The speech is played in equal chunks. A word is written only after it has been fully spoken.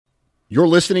You're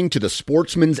listening to the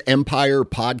Sportsman's Empire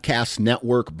Podcast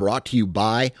Network, brought to you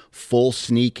by Full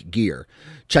Sneak Gear.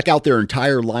 Check out their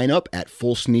entire lineup at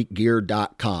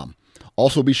fullsneakgear.com.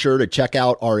 Also be sure to check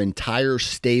out our entire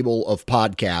stable of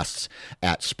podcasts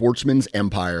at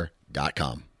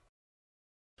sportsmansempire.com.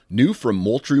 New from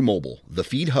Moultrie Mobile, the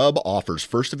Feed Hub offers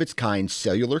first-of-its-kind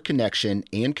cellular connection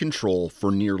and control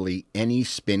for nearly any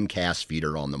spin cast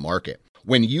feeder on the market.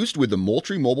 When used with the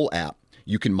Moultrie Mobile app,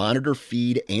 you can monitor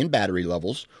feed and battery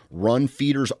levels, run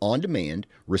feeders on demand,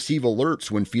 receive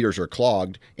alerts when feeders are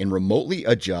clogged, and remotely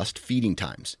adjust feeding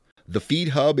times. The Feed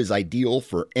Hub is ideal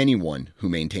for anyone who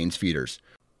maintains feeders.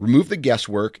 Remove the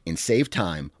guesswork and save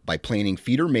time by planning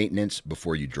feeder maintenance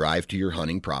before you drive to your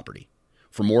hunting property.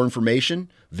 For more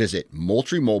information, visit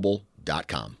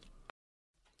MoultrieMobile.com.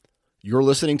 You're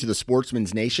listening to the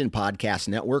Sportsman's Nation Podcast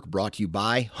Network, brought to you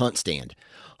by HuntStand.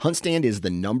 HuntStand is the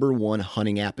 #1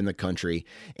 hunting app in the country,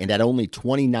 and at only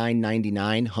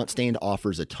 $29.99, HuntStand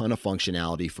offers a ton of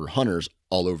functionality for hunters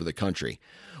all over the country.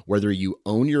 Whether you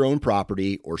own your own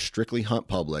property or strictly hunt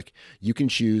public, you can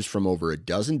choose from over a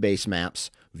dozen base maps,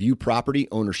 view property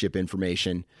ownership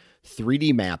information,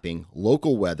 3D mapping,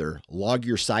 local weather, log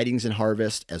your sightings and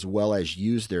harvest, as well as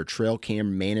use their trail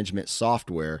cam management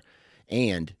software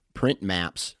and print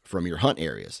maps from your hunt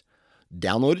areas.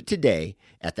 Download it today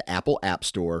at the Apple App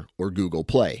Store or Google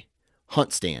Play.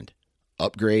 HuntStand.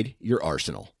 Upgrade your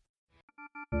arsenal.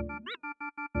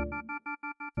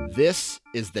 This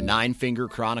is the Nine Finger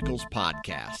Chronicles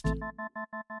podcast,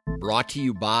 brought to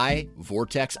you by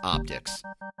Vortex Optics.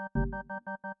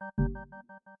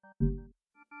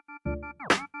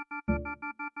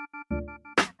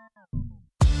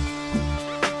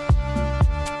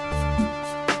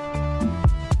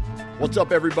 What's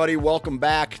up, everybody? Welcome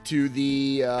back to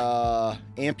the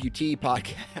Amputee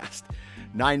podcast,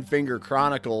 Nine Finger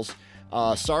Chronicles.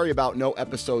 Sorry about no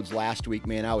episodes last week,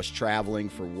 man. I was traveling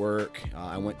for work.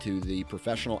 I went to the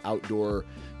Professional Outdoor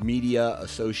Media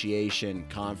Association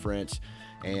conference,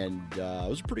 and it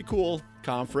was a pretty cool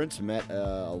conference. Met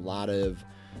a lot of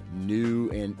new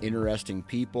and interesting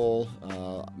people.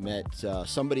 Met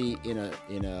somebody in a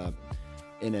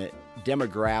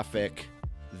demographic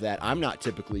that I'm not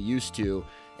typically used to,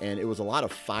 and it was a lot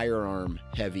of firearm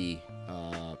heavy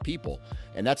people.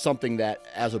 And that's something that,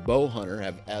 as a bow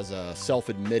hunter, as a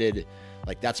self-admitted,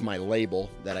 like, that's my label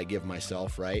that I give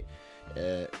myself, right?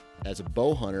 As a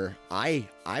bow hunter, I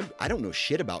don't know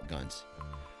shit about guns,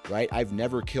 right? I've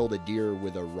never killed a deer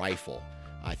with a rifle.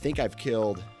 I think I've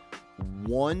killed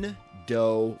one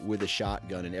doe with a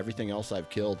shotgun, and everything else I've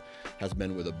killed has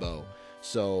been with a bow.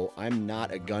 So I'm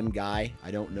not a gun guy. I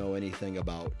don't know anything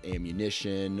about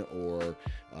ammunition or,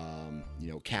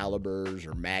 calibers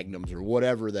or magnums or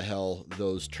whatever the hell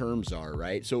those terms are,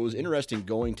 right? So it was interesting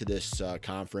going to this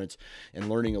conference and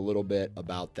learning a little bit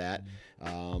about that.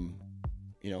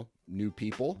 New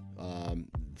people, a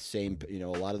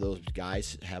lot of those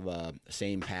guys have a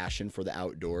same passion for the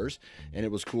outdoors, and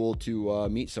it was cool to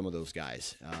meet some of those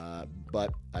guys.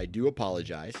 But I do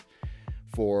apologize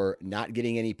for not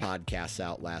getting any podcasts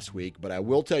out last week, but I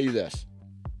will tell you this.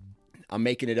 I'm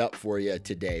making it up for you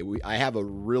today. I have a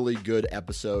really good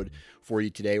episode for you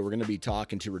today. We're going to be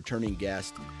talking to returning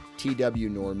guest T.W.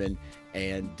 Norman,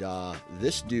 and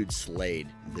this dude slayed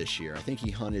this year. I think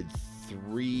he hunted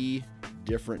 3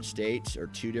 different states or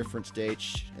 2 different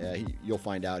states. You'll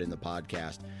find out in the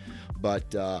podcast.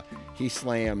 But he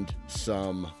slammed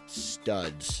some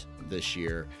studs this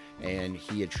year, and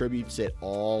he attributes it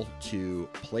all to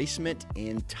placement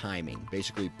and timing,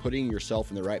 basically putting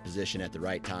yourself in the right position at the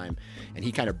right time. And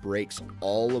he kind of breaks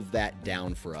all of that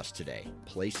down for us today.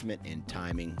 Placement and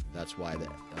timing. That's why the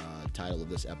title of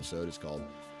this episode is called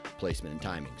Placement and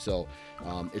Timing. So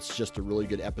it's just a really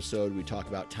good episode. We talk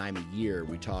about time of year.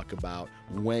 We talk about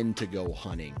when to go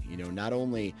hunting. Not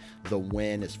only the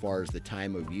when as far as the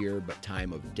time of year, but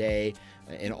time of day,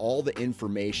 and all the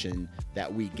information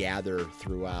that we gather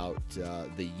throughout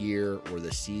the year or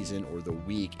the season or the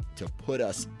week to put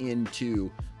us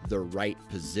into the right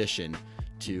position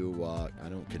to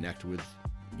connect with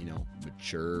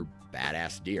mature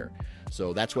badass deer.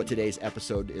 So that's what today's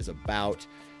episode is about.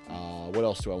 What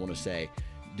else do I want to say?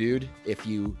 Dude,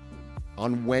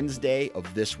 on Wednesday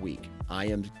of this week, I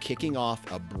am kicking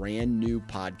off a brand new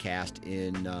podcast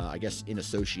in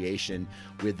association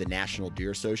with the National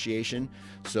Deer Association.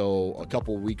 So a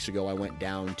couple of weeks ago, I went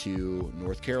down to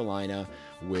North Carolina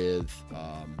with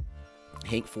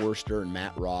Hank Forrester and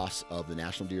Matt Ross of the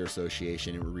National Deer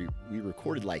Association, and we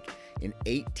recorded like an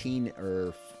 18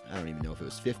 or I don't even know if it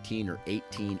was 15 or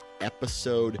 18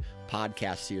 episode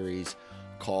podcast series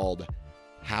called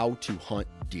How to Hunt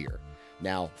Deer.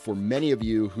 Now, for many of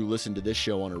you who listen to this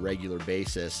show on a regular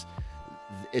basis,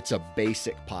 it's a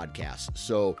basic podcast.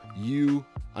 So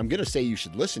I'm going to say you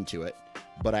should listen to it,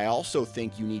 but I also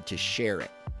think you need to share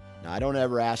it. Now, I don't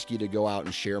ever ask you to go out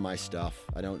and share my stuff.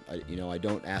 I don't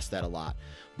ask that a lot,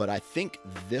 but I think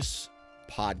this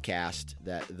podcast,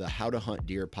 the How to Hunt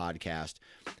Deer podcast,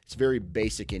 it's very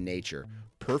basic in nature,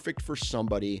 perfect for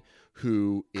somebody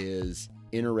who is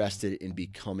interested in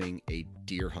becoming a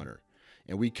deer hunter.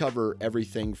 And we cover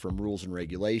everything from rules and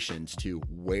regulations to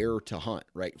where to hunt,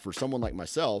 right? For someone like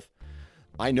myself,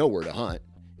 I know where to hunt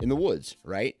in the woods,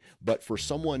 right? But for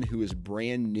someone who is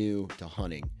brand new to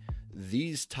hunting,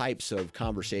 these types of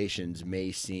conversations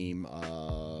may seem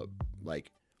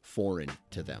like foreign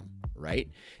to them, right?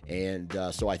 And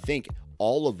so I think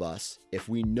all of us, if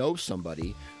we know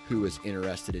somebody who is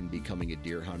interested in becoming a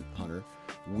deer hunter,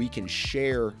 we can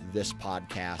share this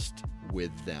podcast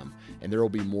with them. And there will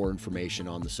be more information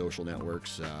on the social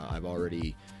networks. I've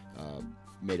already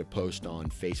made a post on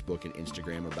Facebook and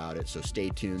Instagram about it. So stay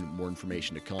tuned, more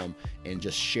information to come, and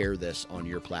just share this on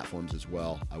your platforms as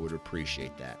well. I would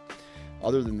appreciate that.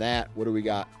 Other than that, what do we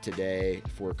got today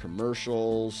for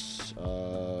commercials?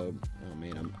 Oh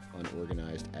man, I'm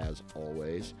unorganized as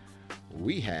always.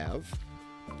 We have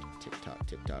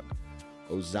TikTok,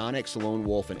 Ozonics, Lone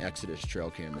Wolf, and Exodus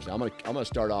trail cameras. Now I'm gonna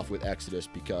start off with Exodus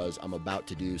because I'm about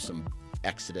to do some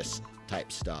Exodus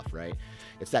type stuff, right?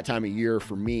 It's that time of year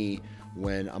for me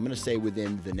when I'm gonna say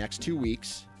within the next 2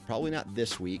 weeks, probably not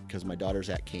this week because my daughter's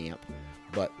at camp,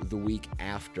 but the week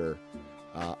after,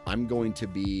 we're going to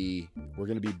be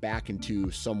back into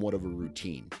somewhat of a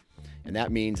routine. And that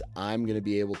means I'm going to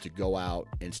be able to go out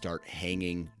and start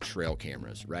hanging trail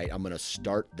cameras, right? I'm going to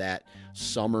start that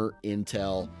summer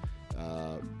intel,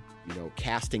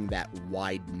 casting that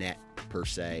wide net per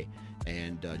se,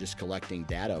 and just collecting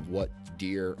data of what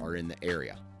deer are in the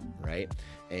area, right?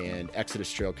 And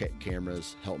Exodus trail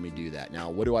cameras help me do that. Now,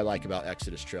 what do I like about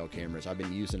Exodus trail cameras? I've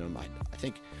been using them, I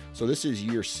think, so this is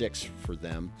year 6 for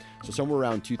them. So somewhere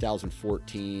around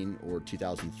 2014 or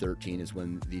 2013 is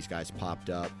when these guys popped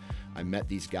up. I met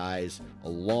these guys a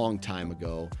long time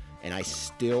ago, and I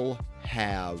still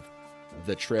have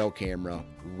the trail camera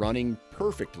running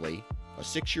perfectly, a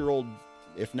 6-year-old,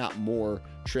 if not more,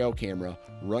 trail camera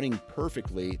running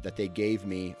perfectly that they gave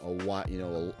me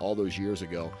all those years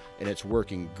ago, and it's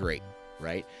working great,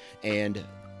 right? And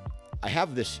I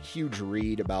have this huge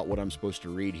read about what I'm supposed to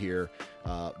read here,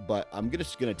 but I'm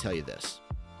just going to tell you this.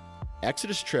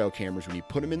 Exodus trail cameras, when you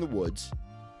put them in the woods,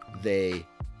 they,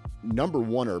 number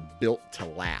one, are built to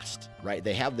last, right?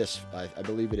 They have this, I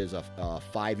believe it is a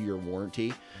 5-year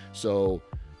warranty. So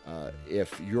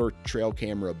if your trail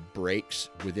camera breaks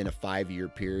within a 5-year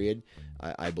period,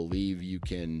 I believe you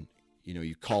can,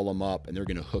 you call them up and they're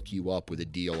going to hook you up with a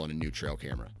deal on a new trail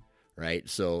camera, right?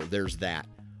 So there's that.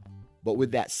 But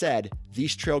with that said,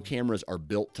 these trail cameras are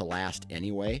built to last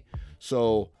anyway.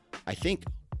 So I think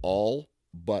all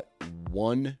but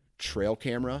one trail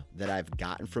camera that I've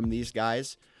gotten from these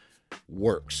guys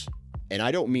works. And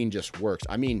I don't mean just works.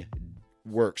 I mean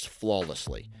works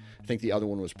flawlessly. I think the other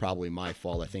one was probably my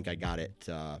fault. I think I got it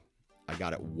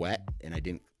wet and I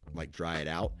didn't dry it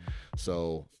out.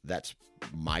 So that's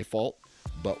my fault.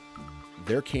 But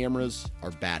their cameras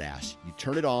are badass. You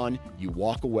turn it on, you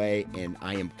walk away, and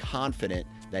I am confident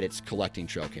that it's collecting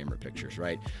trail camera pictures,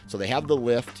 right? So they have the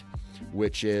Lift,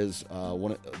 which is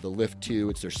one of the Lift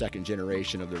 2. It's their second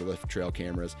generation of their Lift trail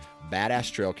cameras.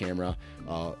 Badass trail camera.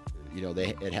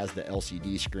 It has the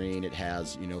LCD screen. It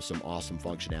has, some awesome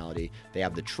functionality. They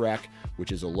have the Trek,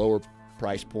 which is a lower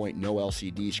price point, no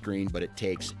LCD screen, but it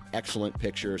takes excellent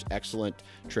pictures, excellent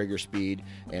trigger speed,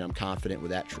 and I'm confident with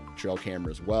that trail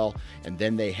camera as well. And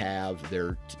then they have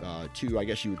their two, I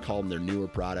guess you would call them their newer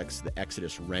products, the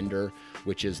Exodus Render,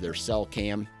 which is their cell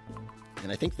cam.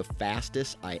 And I think the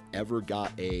fastest I ever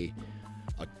got a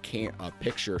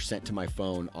picture sent to my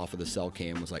phone off of the cell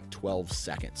cam was 12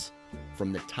 seconds.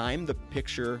 From the time the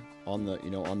picture on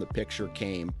the picture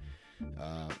came,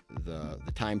 the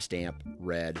timestamp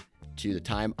read to the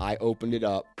time I opened it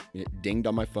up, it dinged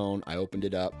on my phone, I opened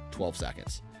it up, 12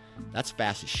 seconds. That's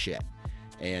fast as shit.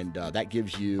 And that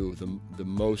gives you the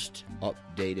most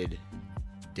updated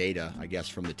data, I guess,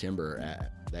 from the timber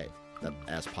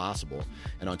as possible.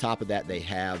 And on top of that, they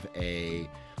have a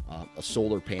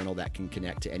solar panel that can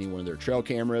connect to any one of their trail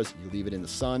cameras. You leave it in the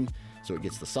sun, so it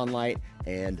gets the sunlight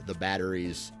and the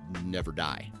batteries never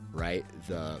die, right?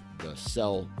 The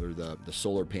cell or the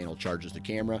solar panel charges the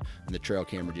camera, and the trail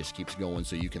camera just keeps going,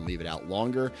 so you can leave it out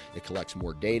longer. It collects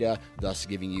more data, thus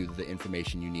giving you the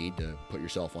information you need to put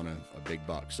yourself on a big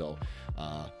buck. So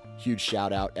huge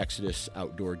shout out,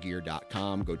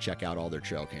 ExodusOutdoorGear.com. Go check out all their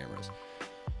trail cameras.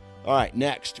 All right,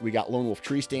 next we got Lone Wolf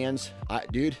tree stands.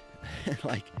 Dude,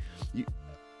 like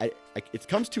it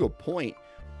comes to a point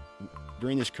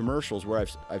during these commercials where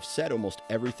I've said almost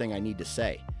everything I need to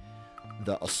say.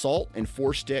 The Assault and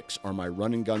 4 sticks are my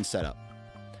run and gun setup.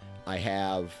 I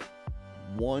have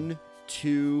 1,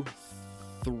 2,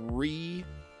 3.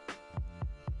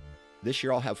 This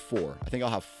year I'll have 4. I think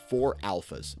I'll have 4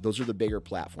 alphas. Those are the bigger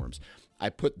platforms. I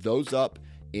put those up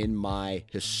in my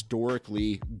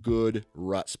historically good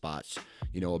rut spots.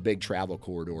 You know, a big travel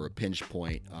corridor, a pinch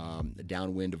point,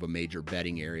 downwind of a major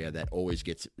bedding area that always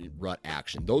gets rut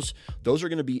action. Those are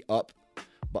going to be up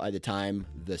by the time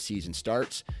the season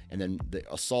starts. And then the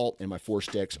Assault and my 4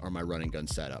 sticks are my run and gun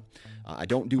setup. I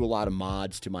don't do a lot of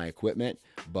mods to my equipment,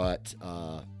 but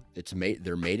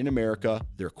they're made in America.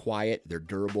 They're quiet, they're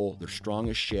durable, they're strong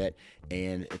as shit,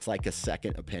 and it's like a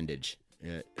second appendage,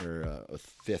 or a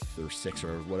 5th or 6th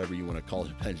or whatever you want to call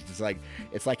it.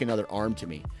 It's like another arm to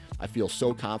me. I feel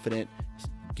so confident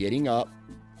getting up,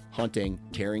 hunting,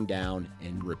 tearing down,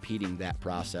 and repeating that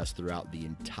process throughout the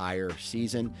entire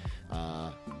season.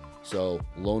 So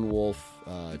Lone Wolf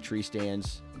tree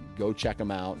stands, go check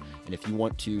them out. And if you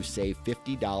want to save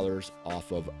 $50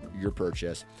 off of your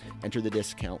purchase, enter the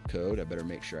discount code. I better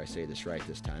make sure I say this right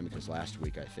this time, because last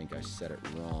week I think I said it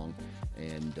wrong,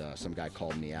 and some guy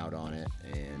called me out on it,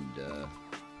 and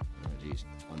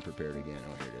unprepared again.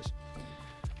 Oh, here it is.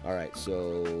 All right,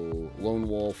 so Lone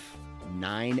Wolf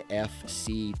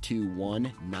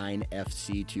 9FC21,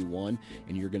 9FC21,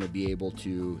 and you're going to be able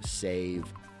to save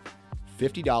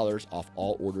 $50 off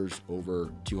all orders over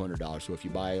 $200. So if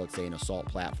you buy, let's say, an Assault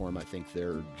platform, I think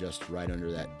they're just right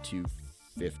under that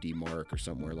 $250 mark or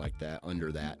somewhere like that,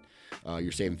 under that.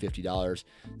 You're saving $50.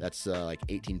 That's like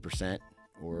 18%,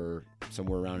 or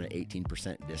somewhere around an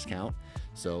 18% discount.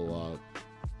 So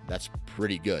that's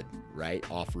pretty good, right?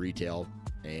 Off retail,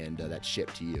 and that's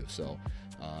shipped to you. So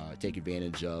take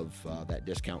advantage of that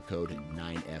discount code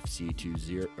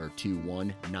 9FC20 or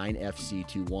 21,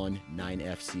 9FC21,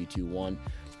 9FC21.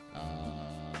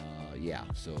 Yeah,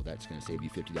 so that's going to save you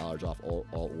 $50 off all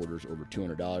orders over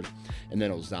 $200. And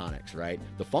then Ozonics, right?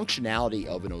 The functionality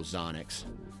of an Ozonics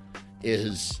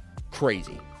is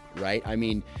crazy, right? I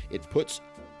mean, it puts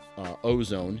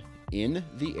ozone in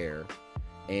the air,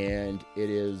 and it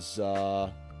is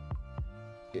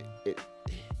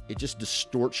it just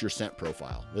distorts your scent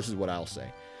profile. This is what I'll say.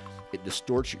 It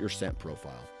distorts your scent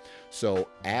profile. So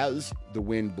as the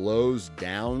wind blows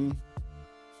down,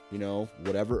 you know,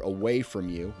 whatever away from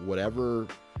you, whatever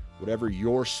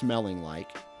you're smelling like,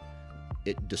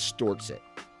 it distorts it.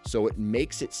 So it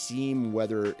makes it seem,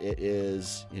 whether it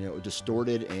is, you know,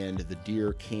 distorted and the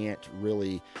deer can't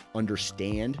really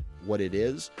understand what it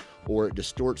is, or it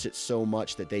distorts it so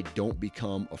much that they don't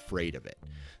become afraid of it.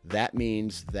 That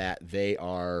means that they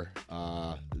are,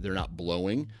 they're not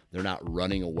blowing, they're not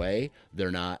running away, they're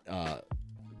not,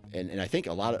 and I think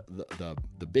a lot of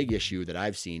the big issue that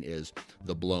I've seen is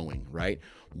the blowing, right?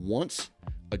 Once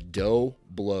a doe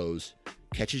blows,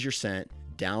 catches your scent,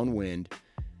 downwind,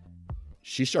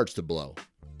 she starts to blow.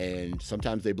 And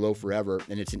sometimes they blow forever,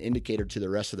 and it's an indicator to the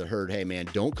rest of the herd, hey man,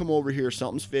 don't come over here,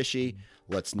 something's fishy,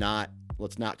 let's not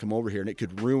come over here, and it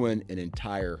could ruin an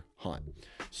entire hunt.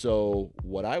 So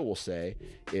what I will say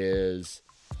is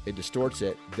it distorts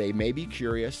it. They may be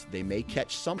curious, they may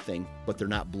catch something, but they're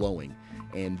not blowing,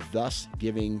 and thus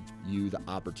giving you the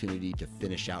opportunity to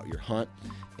finish out your hunt,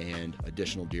 and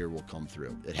additional deer will come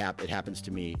through. It happens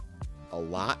to me a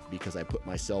lot because I put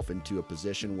myself into a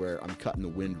position where I'm cutting the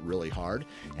wind really hard,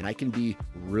 and I can be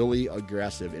really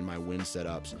aggressive in my wind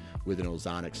setups with an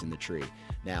Ozonics in the tree.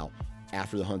 Now,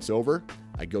 after the hunt's over,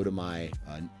 I go to my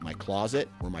closet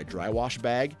or my dry wash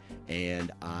bag,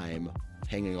 and I'm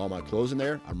hanging all my clothes in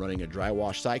there. I'm running a dry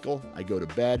wash cycle. I go to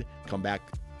bed, come back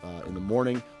in the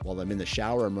morning. While I'm in the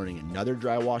shower, I'm running another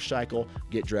dry wash cycle,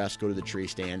 get dressed, go to the tree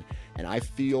stand, and I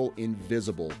feel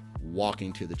invisible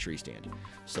walking to the tree stand.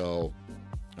 So,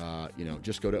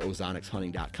 just go to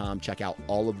OzonicsHunting.com. Check out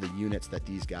all of the units that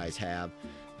these guys have.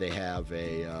 They have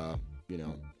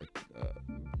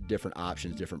different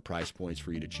options, different price points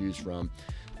for you to choose from.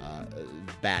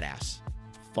 Badass,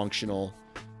 functional,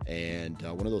 and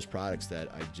one of those products that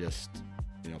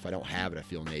if I don't have it, I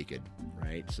feel naked,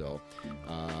 right? So,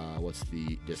 what's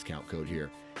the discount code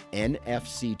here?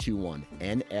 NFC21.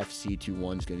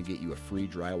 NFC21 is going to get you a free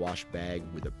dry wash bag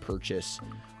with a purchase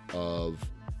of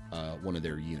one of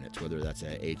their units, whether that's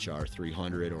a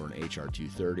HR300 or an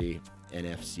HR230.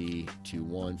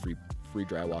 NFC21, free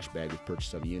dry wash bag with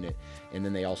purchase of a unit. And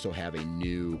then they also have a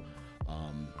new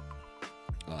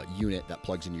unit that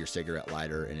plugs into your cigarette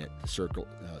lighter, and it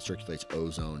circulates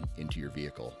ozone into your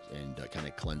vehicle and kind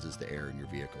of cleanses the air in your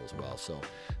vehicle as well. So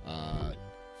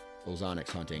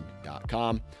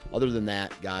ozonixhunting.com. Other than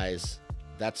that, guys,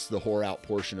 that's the whore out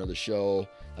portion of the show.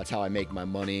 That's how I make my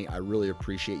money. I really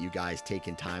appreciate you guys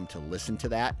taking time to listen to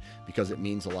that, because it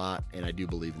means a lot, and I do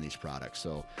believe in these products.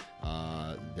 So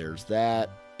there's that.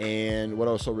 And what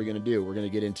else are we going to do? We're going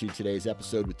to get into today's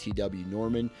episode with T.W.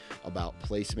 Norman about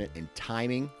placement and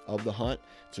timing of the hunt.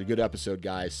 It's a good episode,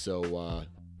 guys, so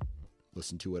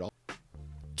listen to it all.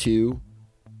 2,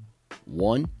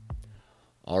 1.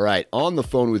 All right, on the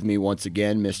phone with me once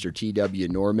again, Mr. T.W.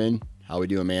 Norman. How we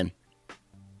doing, man?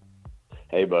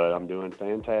 Hey, bud, I'm doing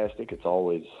fantastic. It's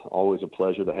always a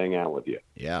pleasure to hang out with you.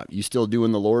 Yeah, you still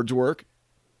doing the Lord's work?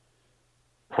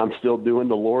 I'm still doing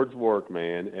the Lord's work,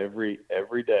 man. Every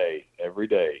day,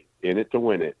 in it to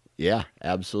win it. Yeah,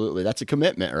 absolutely. That's a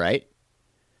commitment, right?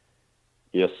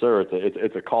 Yes, sir.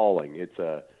 It's a calling.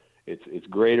 It's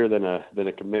greater than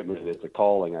a commitment. It's a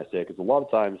calling, I say, because a lot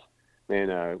of times,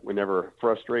 man, whenever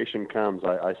frustration comes,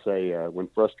 I say when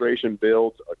frustration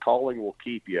builds, a calling will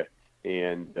keep you,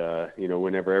 and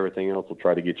whenever everything else will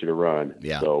try to get you to run.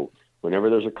 Yeah. So whenever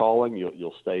there's a calling,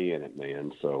 you'll stay in it,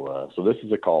 man. So this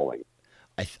is a calling.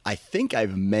 I think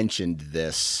I've mentioned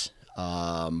this.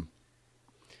 I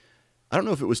don't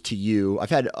know if it was to you.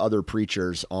 I've had other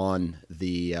preachers on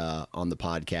the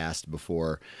podcast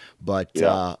before, but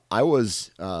Yeah. I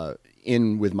was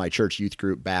in with my church youth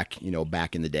group back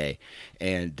in the day,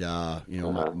 and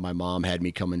my mom had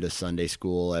me come into Sunday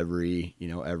school every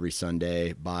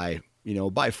Sunday by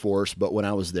force. But when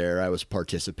I was there, I was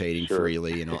participating Sure.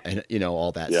 freely and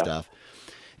all that Yeah. stuff.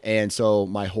 And so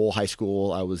my whole high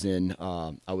school, I was in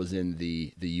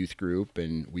the youth group,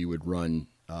 and we would run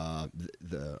I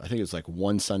think it was like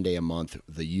one Sunday a month.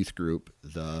 The youth group,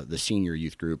 the senior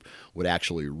youth group, would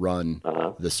actually run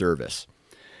the service.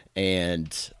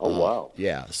 And wow,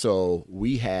 yeah. So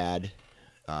we had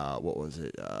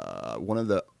one of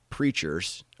the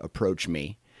preachers approached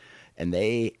me, and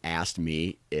they asked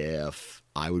me if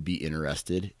I would be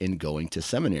interested in going to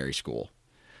seminary school.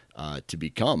 To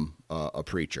become a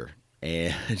preacher.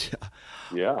 And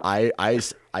yeah, I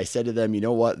said to them, you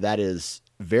know what, that is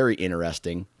very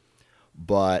interesting.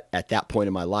 But at that point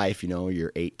in my life,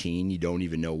 you're 18, you don't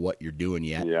even know what you're doing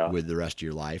yet with the rest of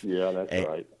your life. Yeah, that's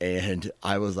right. And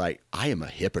I was like, I am a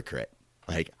hypocrite.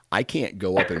 Like, I can't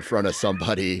go up in front of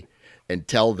somebody and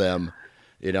tell them,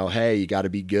 hey, you got to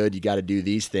be good, you got to do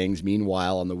these things.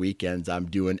 Meanwhile, on the weekends, I'm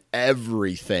doing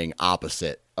everything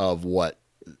opposite of what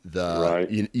Right.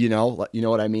 you know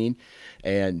what I mean?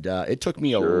 And it took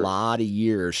me Sure. a lot of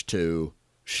years to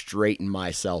straighten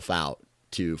myself out,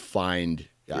 to find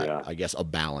I guess a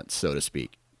balance, so to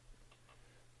speak.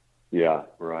 Yeah,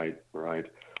 right.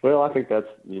 Well, I think that's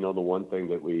the one thing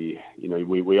that we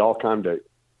all come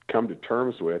to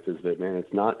terms with is that, man,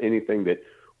 it's not anything that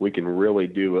we can really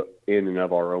do in and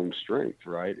of our own strength,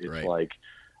 right? It's Right. like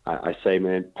I say,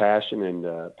 man, passion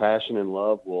and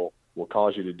love will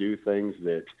cause you to do things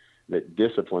that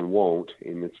discipline won't.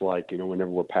 And it's like,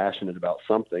 whenever we're passionate about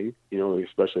something,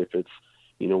 especially if it's,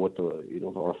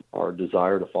 what our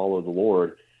desire to follow the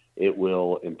Lord, it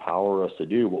will empower us to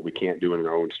do what we can't do in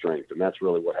our own strength. And that's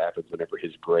really what happens whenever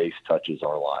His grace touches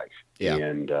our life. Yeah.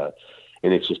 And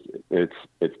it's just,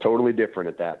 it's totally different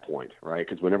at that point, right?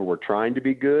 Because whenever we're trying to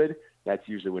be good, that's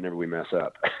usually whenever we mess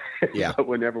up. Yeah. But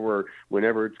whenever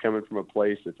it's coming from a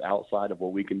place that's outside of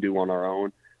what we can do on our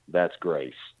own, that's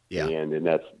grace. Yeah. And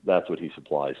that's what He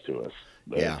supplies to us.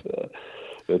 Yeah.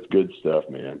 That's good stuff,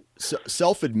 man. So,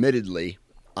 self-admittedly,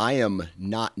 I am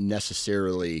not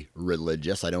necessarily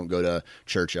religious. I don't go to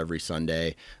church every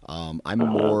Sunday. I'm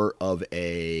more of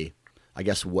I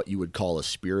guess what you would call a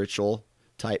spiritual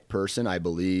type person. I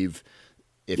believe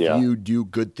if you do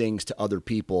good things to other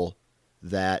people,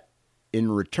 that in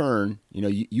return,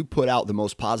 you put out the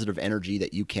most positive energy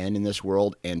that you can in this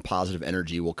world, and positive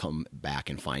energy will come back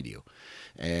and find you.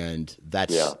 And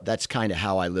that's kind of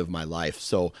how I live my life.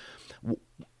 So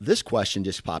this question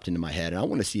just popped into my head, and I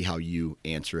want to see how you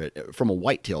answer it from a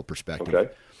whitetail perspective.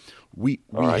 Okay. We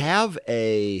have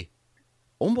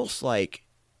almost like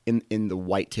in the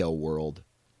whitetail world,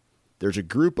 there's a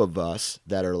group of us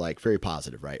that are like very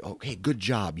positive, right? Okay, good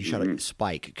job. You shot a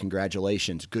spike.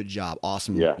 Congratulations. Good job.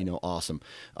 Awesome. Yeah. Awesome.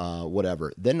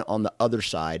 Whatever. Then on the other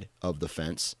side of the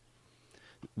fence,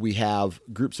 we have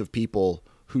groups of people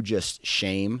who just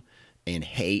shame and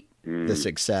hate the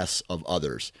success of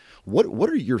others. What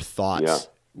are your thoughts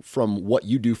from what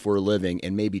you do for a living,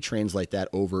 and maybe translate that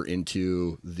over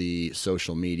into the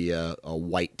social media,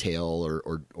 whitetail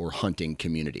or hunting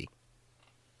community?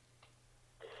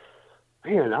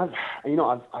 Man,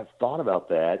 I've thought about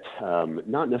that,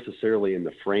 not necessarily in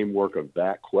the framework of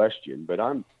that question, but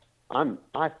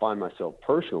I find myself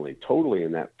personally totally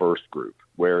in that first group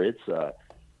where it's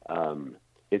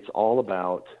all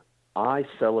about, I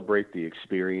celebrate the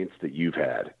experience that you've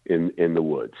had in the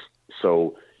woods.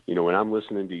 So, when I'm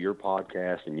listening to your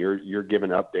podcast and you're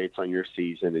giving updates on your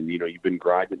season, and you've been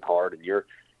grinding hard, and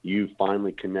you've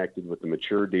finally connected with the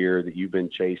mature deer that you've been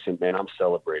chasing, man, I'm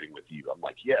celebrating with you. I'm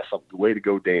like, yes, way to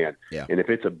go, Dan. Yeah. And if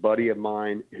it's a buddy of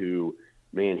mine who,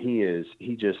 man, he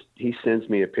sends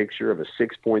me a picture of a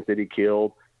 6-point that he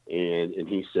killed, and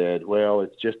he said, well,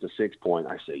 it's just a 6-point.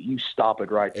 I say, you stop it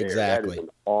right there. Exactly. That is an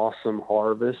awesome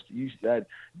harvest.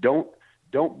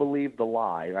 Don't believe the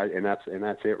lie. Right? And that's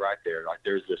it right there. Like,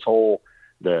 there's this whole,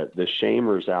 the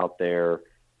shamers out there,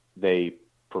 they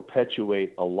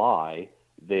perpetuate a lie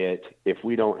that if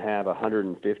we don't have a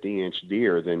 150-inch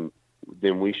deer, then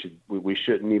we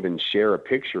shouldn't even share a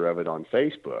picture of it on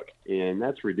Facebook. And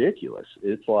that's ridiculous.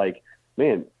 It's like,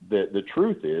 man, the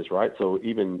truth is, right? So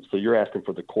you're asking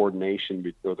for the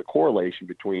coordination or the correlation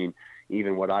between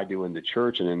even what I do in the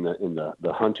church and in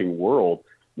the hunting world.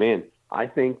 Man, I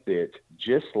think that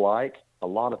just like a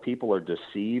lot of people are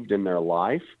deceived in their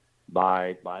life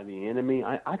by the enemy,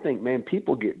 I think, man,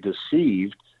 people get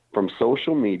deceived from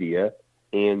social media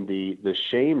and the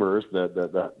shamers,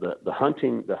 the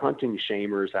hunting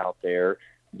shamers out there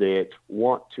that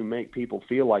want to make people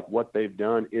feel like what they've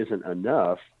done isn't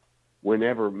enough.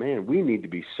 Whenever, man, we need to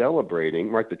be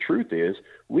celebrating, right? The truth is,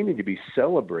 we need to be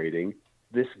celebrating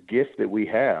this gift that we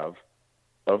have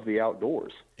of the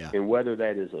outdoors. Yeah. And whether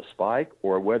that is a spike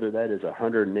or whether that is a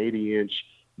 180-inch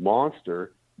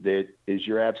monster that is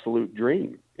your absolute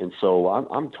dream. And so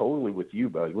I'm totally with you,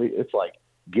 bud. It's like,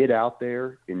 get out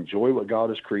there, enjoy what God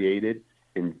has created,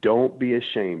 and don't be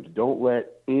ashamed. Don't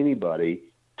let anybody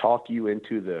talk you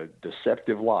into the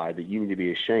deceptive lie that you need to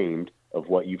be ashamed of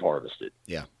what you've harvested.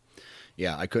 Yeah.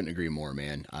 Yeah, I couldn't agree more,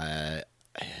 man.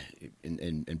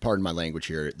 And pardon my language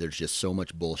here, there's just so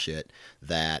much bullshit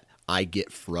that I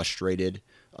get frustrated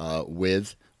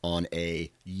with on a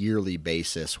yearly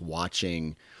basis,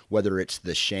 watching whether it's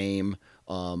the shame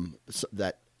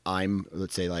that I'm,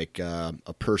 let's say, like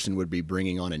a person would be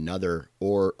bringing on another,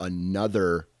 or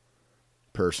another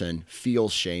person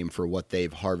feels shame for what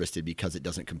they've harvested because it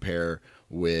doesn't compare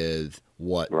with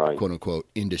what quote unquote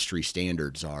industry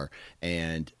standards are.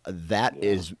 And that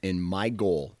is in my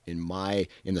goal, in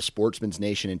the Sportsman's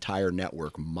Nation entire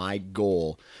network. My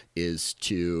goal is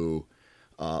to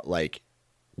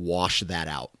wash that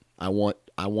out. I want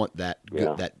that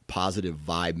good, that positive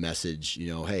vibe message,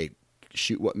 hey,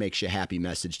 shoot what makes you happy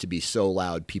message to be so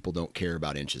loud people don't care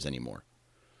about inches anymore.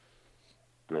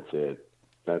 That's it.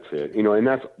 And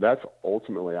that's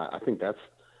ultimately, I think that's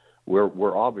where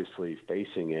we're obviously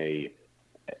facing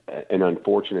an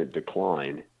unfortunate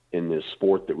decline in this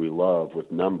sport that we love with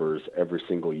numbers every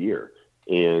single year.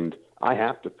 And I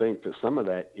have to think that some of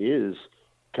that is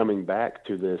coming back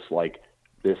to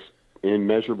this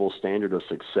immeasurable standard of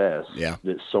success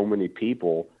that so many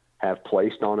people have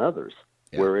placed on others,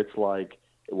 where it's like,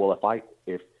 well,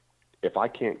 if I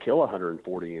can't kill a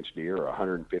 140-inch deer or a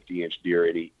 150-inch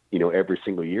deer every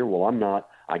single year, well,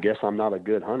 I guess I'm not a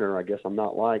good hunter. I guess I'm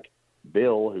not like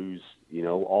Bill, who's,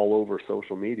 all over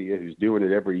social media, who's doing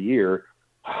it every year.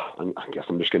 I guess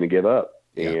I'm just going to give up.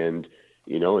 Yeah. And,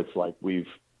 it's like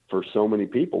for so many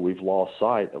people, we've lost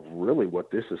sight of really what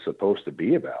this is supposed to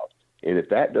be about. And if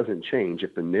that doesn't change,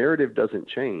 if the narrative doesn't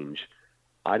change,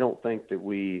 I don't think that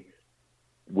we'll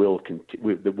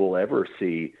ever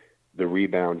see the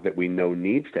rebound that we know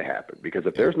needs to happen. Because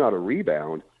if there's not a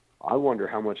rebound, I wonder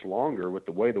how much longer, with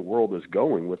the way the world is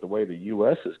going, with the way the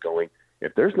U.S. is going,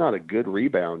 if there's not a good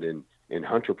rebound in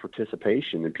hunter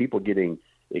participation and people getting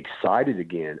excited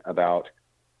again about,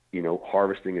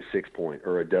 harvesting a 6-point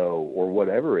or a doe or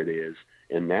whatever it is,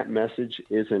 and that message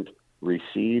isn't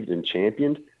received and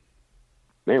championed,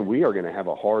 man, we are going to have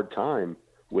a hard time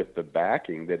with the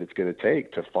backing that it's going to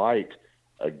take to fight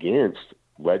against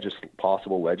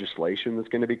possible legislation that's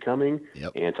going to be coming,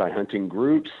 anti-hunting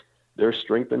groups. There's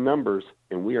strength in numbers,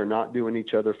 and we are not doing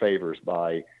each other favors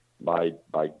by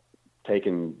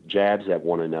taking jabs at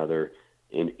one another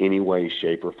in any way,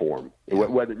 shape, or form. Yeah.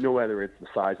 Whether it's the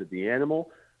size of the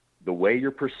animal, the way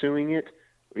you're pursuing it,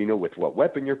 with what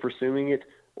weapon you're pursuing it,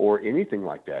 or anything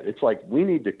like that. It's like we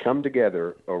need to come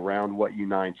together around what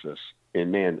unites us,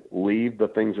 and man, leave the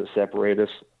things that separate us,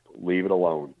 leave it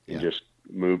alone, and just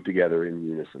move together in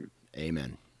unison.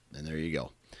 Amen. And there you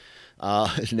go.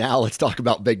 Now let's talk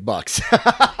about big bucks.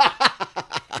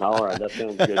 All right, that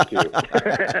sounds good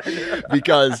too.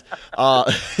 Because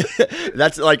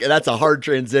that's a hard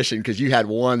transition, because you had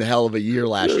one hell of a year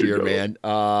last year, man.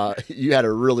 You had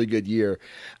a really good year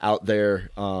out there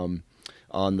on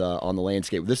the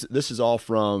landscape. This is all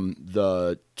from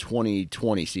the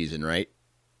 2020 season, right?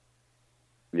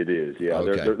 It is, yeah.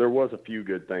 Okay. There was a few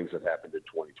good things that happened in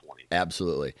 2020.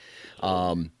 Absolutely.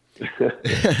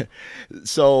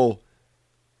 So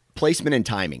placement and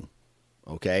timing,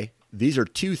 okay? These are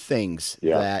two things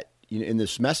that in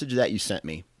this message that you sent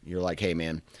me, you're like, hey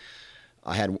man,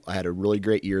 I had a really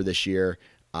great year this year.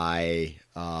 I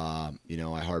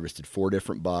harvested 4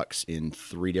 different bucks in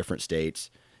 3 different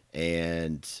states,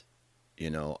 and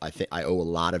I think I owe a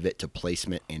lot of it to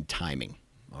placement and timing.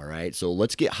 All right. So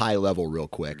let's get high level real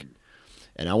quick.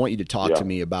 And I want you to talk to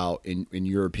me about, in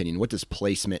your opinion, what does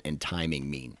placement and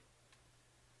timing mean?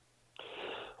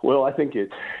 Well, I think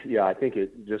it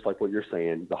just like what you're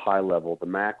saying, the high level, the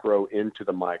macro into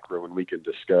the micro, and we can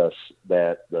discuss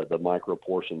that, the micro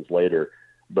portions later.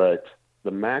 But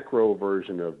the macro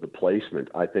version of the placement,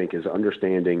 I think, is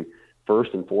understanding,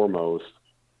 first and foremost,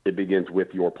 it begins with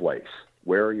your place.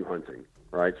 Where are you hunting,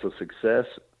 right? So success,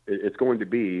 it's going to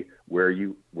be where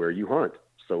you hunt.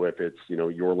 So if it's,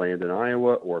 your land in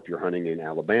Iowa, or if you're hunting in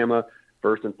Alabama,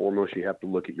 first and foremost, you have to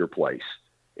look at your place.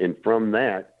 And from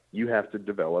that, you have to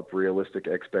develop realistic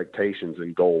expectations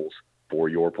and goals for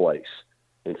your place.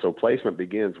 And so placement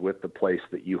begins with the place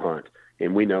that you hunt.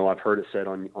 And we know, I've heard it said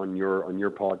on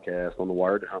your podcast, on the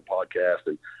Wired to Hunt podcast,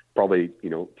 and probably,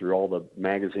 through all the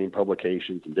magazine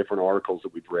publications and different articles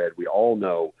that we've read, we all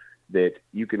know that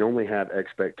you can only have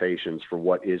expectations for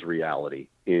what is reality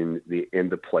in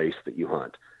the place that you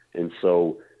hunt. And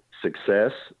so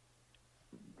success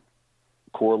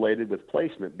correlated with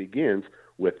placement begins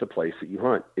with the place that you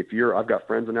hunt. I've got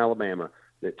friends in Alabama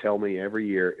that tell me every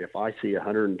year, if I see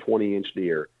 120-inch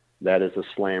deer, that is a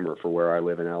slammer for where I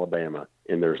live in Alabama,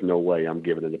 and there's no way I'm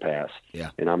giving it a pass. Yeah.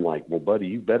 And I'm like, well, buddy,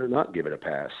 you better not give it a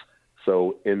pass.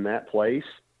 So in that place,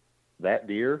 that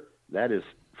deer, that is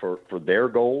for their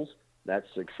goals, that's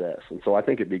success. And so I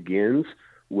think it begins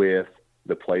with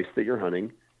the place that you're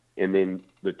hunting, and then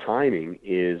the timing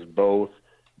is both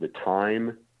the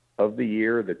time of the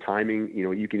year, the timing,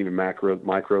 you can even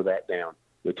micro that down,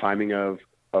 the timing of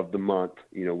the month,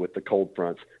 with the cold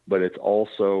fronts, but it's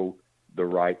also the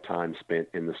right time spent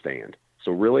in the stand.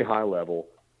 So really high level,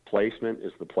 placement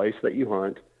is the place that you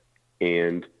hunt,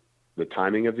 and the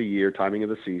timing of the year, timing of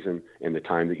the season, and the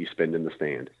time that you spend in the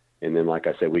stand. And then, like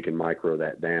I said, we can micro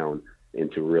that down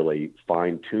into really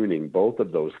fine tuning both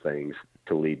of those things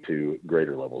to lead to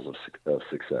greater levels of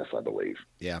success, I believe.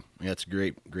 Yeah, that's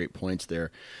great points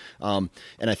there. And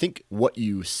I think what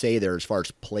you say there, as far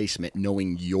as placement,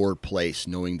 knowing your place,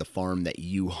 knowing the farm that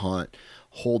you hunt,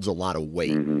 holds a lot of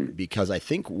weight, because I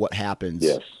think what happens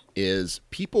is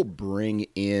people bring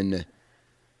in,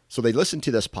 so they listen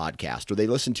to this podcast, or they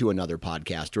listen to another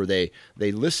podcast, or they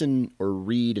listen or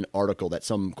read an article that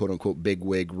some quote unquote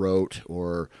bigwig wrote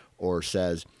or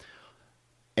says,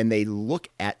 and they look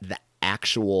at the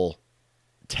actual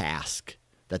task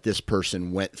that this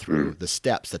person went through, the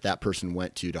steps that person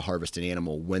went to harvest an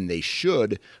animal, when they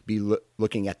should be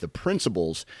looking at the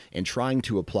principles and trying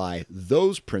to apply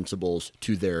those principles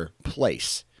to their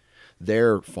place,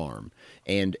 their farm,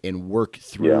 and work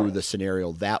through the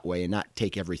scenario that way, and not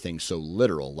take everything so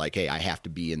literal. Like, hey, I have to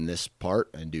be in this part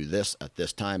and do this at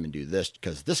this time and do this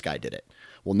because this guy did it.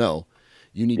 Well, no.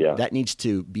 That needs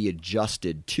to be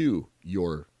adjusted to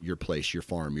your place, your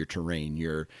farm, your terrain,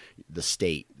 the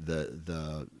state,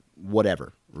 the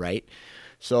whatever, right?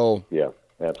 So yeah,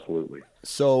 absolutely.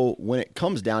 So when it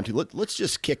comes down to, let's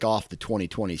just kick off the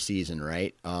 2020 season,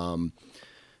 right?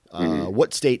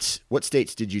 What states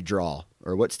did you draw,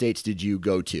 or what states did you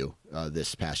go to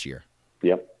this past year?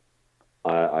 Yep,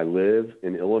 I live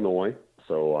in Illinois,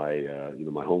 so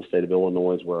my home state of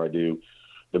Illinois is where I do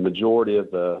the majority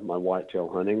of my whitetail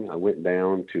hunting. I went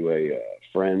down to a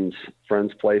friend's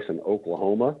place in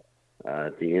Oklahoma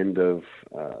towards the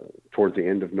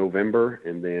end of November,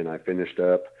 and then I finished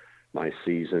up my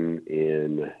season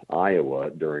in Iowa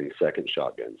during second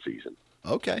shotgun season.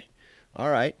 Okay,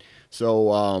 all right.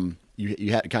 So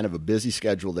you had kind of a busy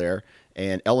schedule there,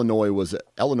 and Illinois is a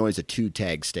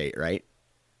 2-tag state, right?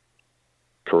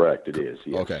 Correct, it is.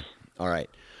 Yes. Okay. All right.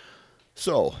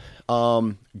 So,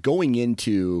 going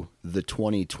into the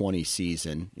 2020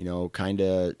 season, kind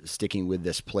of sticking with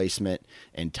this placement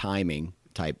and timing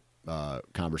type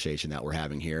conversation that we're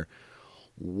having here,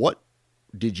 what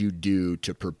did you do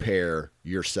to prepare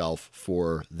yourself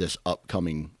for the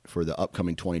upcoming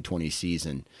 2020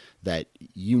 season that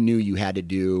you knew you had to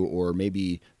do, or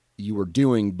maybe you were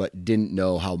doing but didn't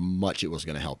know how much it was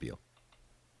going to help you?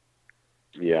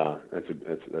 Yeah,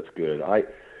 that's good.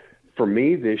 For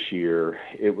me this year,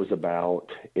 it was about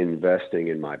investing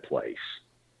in my place.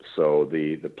 So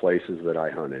the places that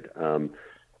I hunted,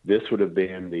 this would have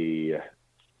been the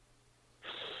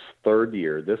third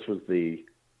year. This will be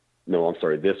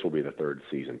the third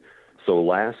season. So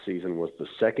last season was the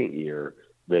second year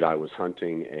that I was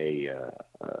hunting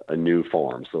a new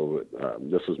farm. So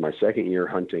this was my second year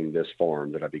hunting this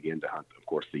farm that I began to hunt, of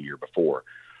course, the year before.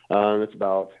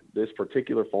 This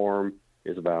particular farm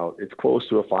is it's close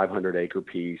to a 500 acre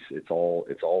piece. It's all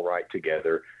right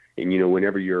together. And, when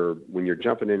you're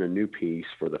jumping in a new piece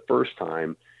for the first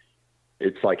time,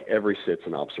 it's like every sit's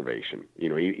an observation.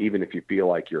 Even if you feel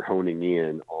like you're honing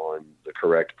in on the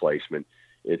correct placement,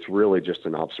 it's really just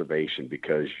an observation,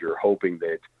 because you're hoping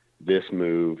that this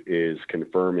move is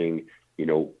confirming,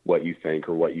 what you think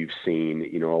or what you've seen.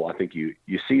 I think you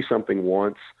see something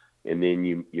once, and then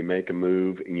you make a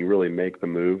move, and you really make the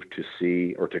move to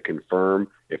see or to confirm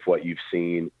if what you've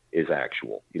seen is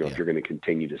actual, if you're going to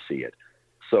continue to see it.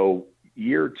 So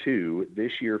year two,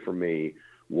 this year for me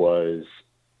was,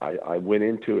 I went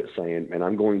into it saying, man,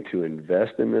 I'm going to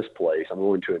invest in this place. I'm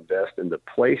going to invest in the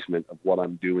placement of what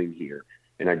I'm doing here.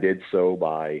 And I did so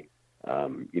by,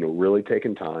 really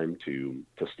taking time to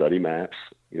study maps.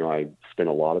 I spent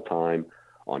a lot of time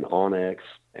on onX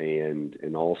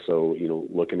and also,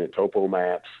 looking at topo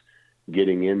maps,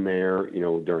 getting in there,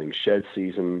 during shed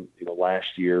season,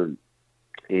 last year.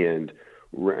 And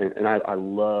I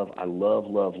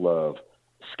love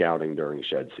scouting during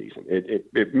shed season.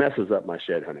 It messes up my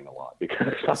shed hunting a lot,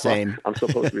 because I'm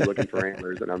supposed to be looking for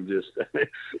antlers, and I'm just,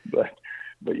 but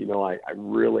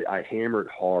I hammered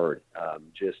hard,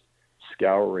 just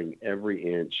scouring every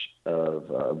inch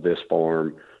of this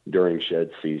farm during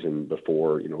shed season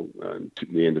before,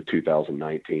 the end of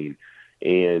 2019.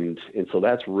 And so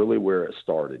that's really where it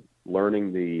started,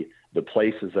 learning the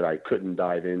places that I couldn't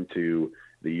dive into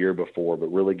the year before, but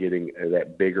really getting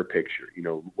that bigger picture.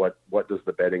 What does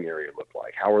the bedding area look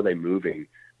like? How are they moving?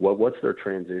 What's their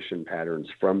transition patterns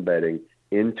from bedding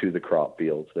into the crop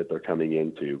fields that they're coming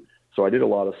into? So I did a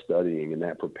lot of studying, and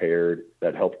that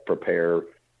helped prepare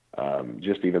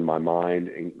just even my mind,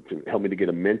 and to help me to get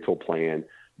a mental plan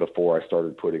before I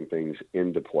started putting things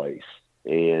into place.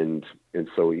 And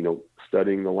so,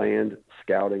 studying the land,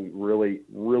 scouting, really,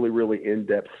 really, really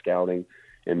in-depth scouting,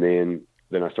 and then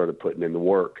I started putting in the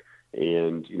work.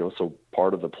 And, so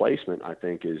part of the placement, I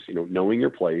think, is, knowing your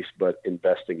place, but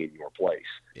investing in your place.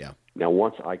 Yeah. Now,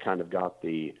 once I kind of got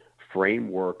the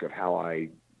framework of how I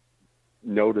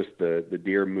noticed the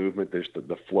deer movement, there's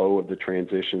the flow of the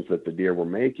transitions that the deer were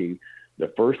making,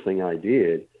 the first thing I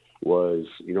did was,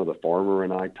 the farmer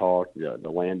and I talked, the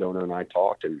landowner and I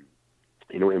talked, and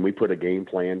we put a game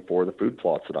plan for the food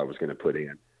plots that I was going to put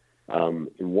in. And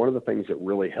one of the things that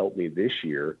really helped me this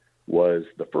year was,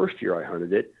 the first year I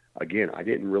hunted it, again, I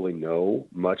didn't really know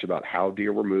much about how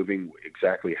deer were moving,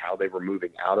 exactly how they were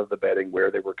moving out of the bedding,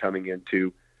 where they were coming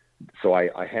into. So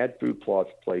I had food plots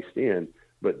placed in,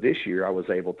 but this year I was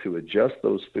able to adjust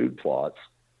those food plots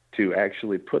to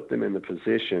actually put them in the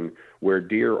position where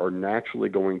deer are naturally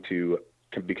going to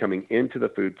be coming into the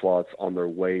food plots on their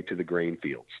way to the grain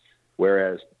fields.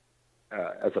 Whereas,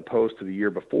 as opposed to the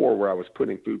year before, where I was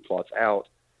putting food plots out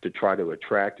to try to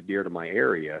attract deer to my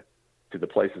area, to the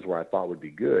places where I thought would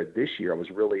be good, this year I was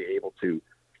really able to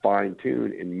fine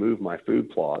tune and move my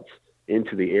food plots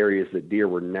into the areas that deer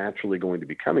were naturally going to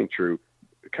be coming through,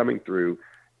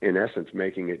 in essence,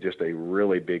 making it just a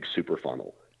really big super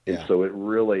funnel. Yeah. And so it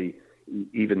really,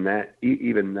 even that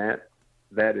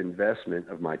investment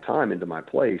of my time into my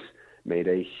place made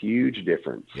a huge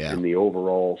difference in the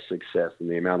overall success and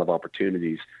the amount of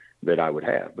opportunities that I would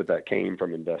have. But that came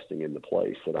from investing in the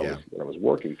place that I was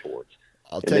working towards.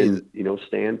 I'll tell you,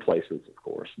 stand places, of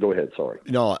course. Go ahead. Sorry.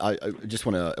 No, I just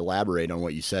want to elaborate on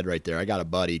what you said right there. I got a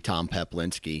buddy, Tom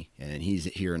Peplinski, and he's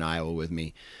here in Iowa with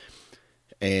me.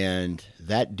 And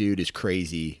that dude is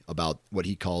crazy about what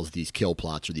he calls these kill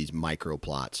plots, or these micro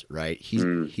plots, right?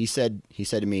 He said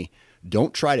to me,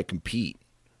 don't try to compete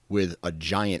with a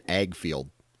giant ag field,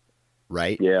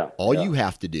 right? Yeah. All you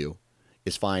have to do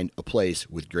is find a place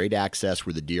with great access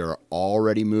where the deer are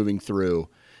already moving through,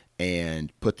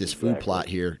 and put this food plot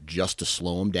here just to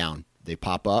slow them down. They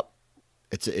pop up,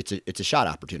 it's a shot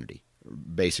opportunity.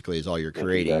 Basically, is all you're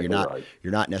creating. Exactly right.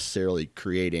 You're not necessarily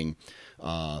creating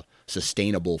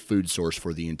sustainable food source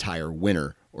for the entire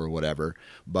winter or whatever.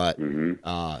 But and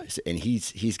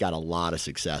he's got a lot of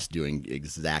success doing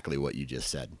exactly what you just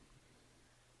said.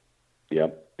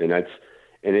 Yep, and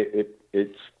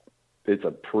it's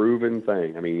a proven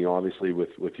thing. I mean, obviously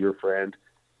with your friend,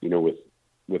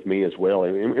 with me as well,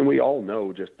 and we all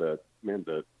know just the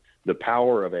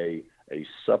power of a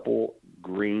supple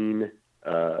green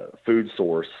food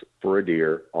source for a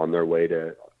deer on their way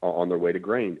to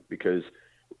grain, because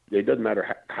it doesn't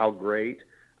matter how great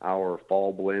our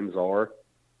fall blends are,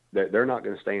 that they're not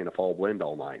going to stay in a fall blend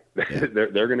all night. Yeah.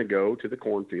 They're going to go to the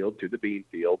cornfield, to the bean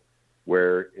field,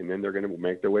 and then they're going to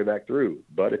make their way back through.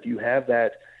 But if you have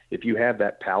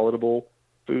that palatable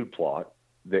food plot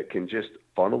that can just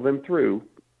funnel them through,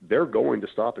 they're going to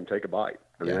stop and take a bite.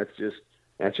 I mean,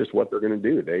 that's just what they're going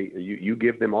to do. You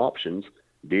give them options.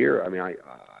 Deer, I mean,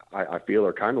 I feel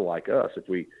are kind of like us. If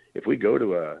we go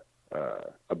to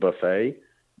a buffet,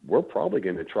 we're probably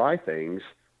going to try things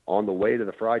on the way to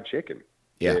the fried chicken.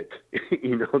 Yeah.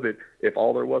 That if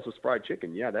all there was fried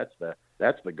chicken, that's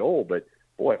the goal. But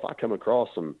boy, if I come across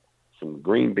some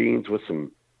green beans with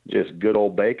some just good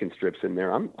old bacon strips in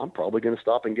there, I'm probably going to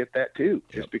stop and get that too,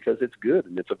 just because it's good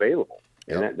and it's available.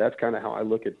 Yep. And that's kind of how I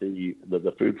look at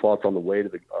the food plots on the way to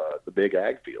the big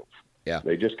ag fields. Yeah,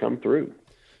 they just come through.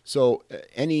 So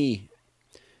anything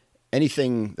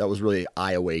that was really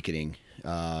eye awakening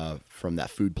from that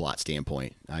food plot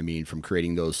standpoint? I mean, from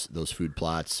creating those food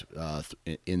plots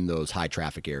in those high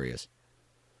traffic areas.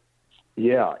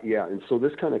 Yeah, and so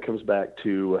this kind of comes back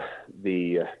to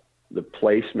the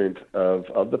placement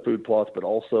of the food plots, but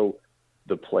also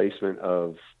the placement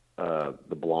of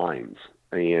the blinds,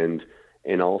 and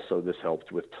also this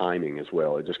helped with timing as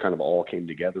well. It just kind of all came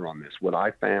together on this. What I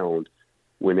found,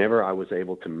 whenever I was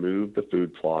able to move the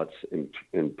food plots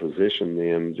and position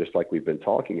them just like we've been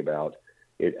talking about,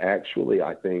 it actually,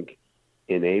 I think,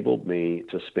 enabled me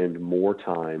to spend more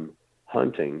time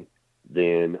hunting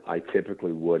than I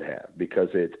typically would have, because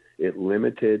it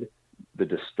limited the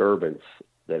disturbance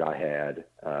that I had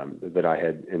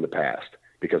in the past,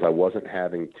 because I wasn't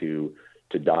having to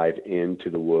dive into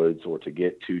the woods or to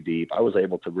get too deep. I was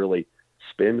able to really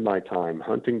spend my time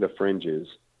hunting the fringes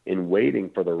and waiting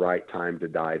for the right time to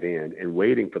dive in, and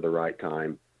waiting for the right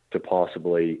time to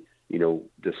possibly,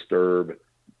 disturb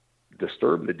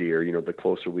the deer, the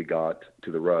closer we got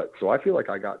to the rut. So I feel like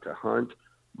I got to hunt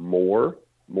more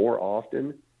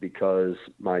often, because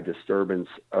my disturbance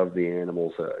of the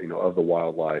animals, of the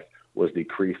wildlife was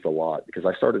decreased a lot, because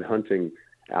I started hunting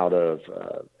out of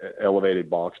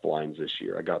elevated box blinds this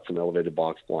year. I got some elevated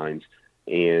box blinds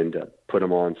and put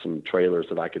them on some trailers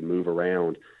that I could move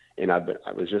around. And I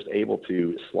was just able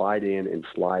to slide in and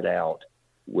slide out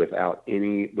with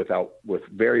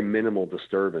very minimal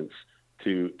disturbance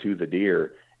to the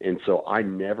deer. And so I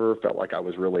never felt like I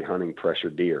was really hunting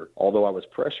pressured deer. Although I was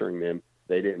pressuring them,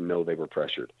 they didn't know they were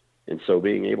pressured. And so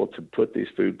being able to put these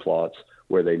food plots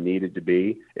where they needed to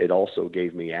be, it also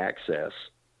gave me access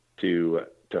to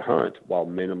hunt while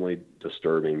minimally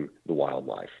disturbing the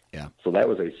wildlife. Yeah. So that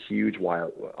was a huge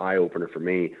eye opener for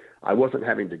me. I wasn't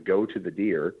having to go to the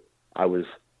deer. I was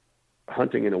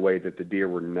hunting in a way that the deer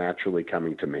were naturally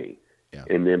coming to me. Yeah.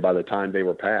 And then by the time they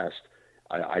were passed,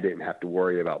 I didn't have to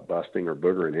worry about busting or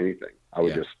boogering anything. I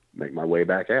would just make my way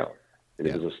back out. And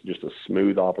it was just a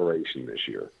smooth operation this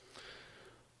year.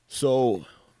 So,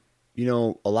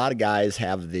 a lot of guys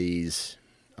have these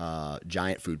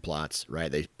giant food plots,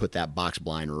 right? They put that box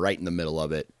blind right in the middle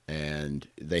of it, and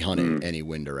they hunt in any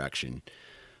wind direction.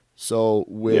 So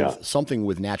with something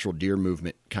with natural deer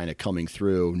movement kind of coming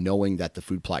through, knowing that the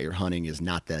food plot you're hunting is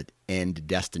not the end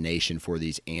destination for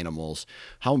these animals,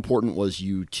 how important was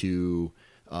you to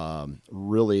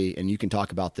really, and you can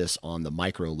talk about this on the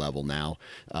micro level now,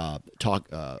 talk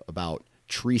about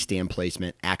tree stand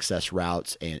placement, access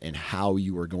routes, and how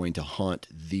you are going to hunt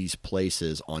these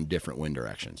places on different wind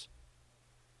directions?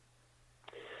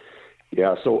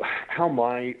 Yeah, so how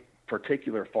my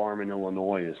particular farm in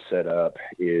Illinois is set up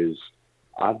is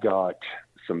I've got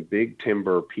some big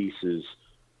timber pieces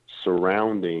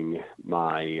surrounding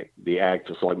the ag.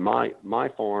 So like my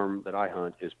farm that I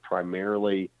hunt is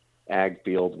primarily ag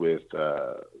field with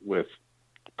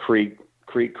creek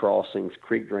crossings,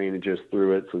 creek drainages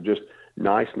through it. So just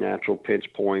nice natural pinch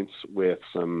points with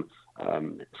some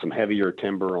heavier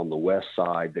timber on the west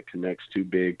side that connects two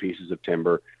big pieces of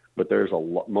timber. But there's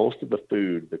most of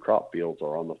the crop fields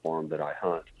are on the farm that I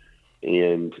hunt,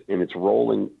 and it's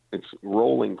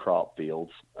rolling crop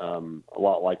fields, a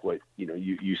lot like what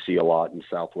you see a lot in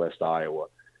Southwest Iowa.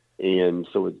 And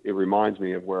so it reminds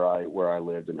me of where I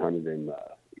lived and hunted in the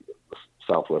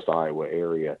Southwest Iowa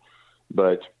area.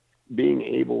 But being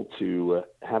able to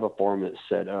have a farm that's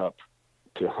set up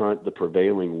to hunt the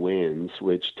prevailing winds,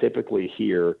 which typically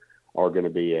here are going to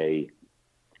be a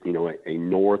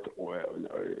north,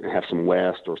 have some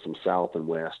west or some south and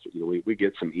west. We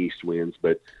get some east winds,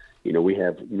 but we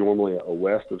have normally a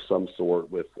west of some sort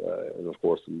with, and of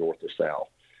course, the north or south.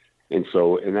 And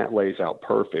that lays out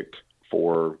perfect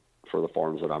for the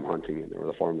farms that I'm hunting in, or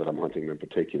the farm that I'm hunting in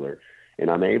particular. And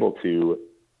I'm able to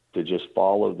just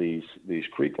follow these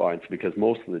creek lines, because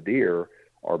most of the deer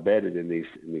are bedded in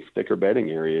these thicker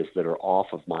bedding areas that are off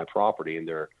of my property, and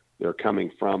they're coming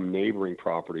from neighboring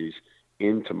properties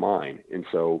into mine. And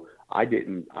so I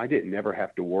didn't never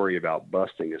have to worry about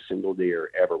busting a single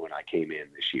deer ever when I came in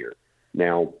this year.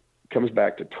 Now, it comes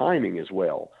back to timing as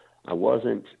well. I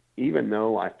wasn't, even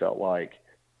though I felt like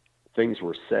things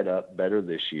were set up better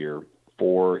this year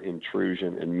for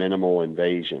intrusion and minimal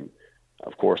invasion,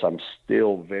 of course, I'm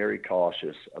still very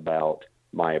cautious about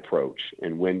my approach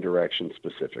and wind direction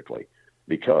specifically,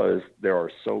 because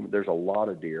there's a lot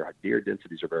of deer. Deer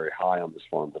densities are very high on this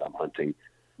farm that I'm hunting,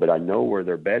 but I know where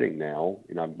they're bedding now,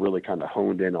 and I've really kind of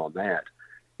honed in on that.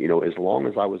 As long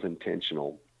as I was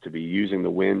intentional to be using the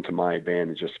wind to my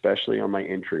advantage, especially on my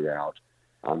entry route,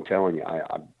 I'm telling you,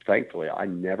 thankfully I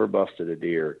never busted a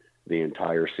deer the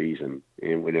entire season,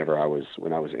 and when I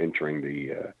was entering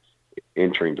to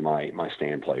my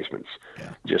stand placements,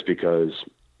 just because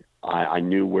I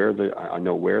know where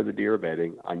the deer are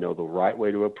bedding. I know the right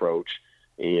way to approach,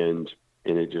 and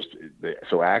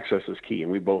so access is key,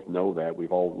 and we both know that.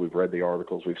 We've read the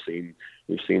articles, we've seen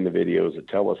the videos that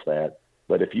tell us that.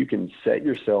 But if you can set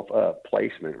yourself up,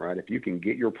 placement, right? If you can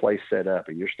get your place set up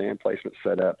and your stand placement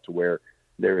set up to where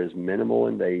there is minimal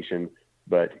invasion,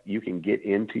 but you can get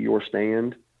into your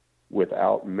stand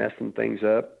without messing things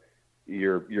up,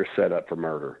 you're set up for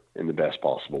murder in the best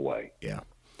possible way. Yeah.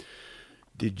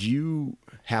 Did you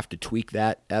have to tweak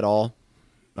that at all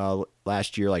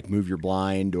last year, like move your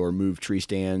blind or move tree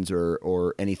stands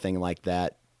or anything like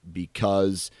that,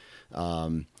 because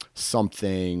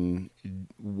something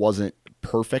wasn't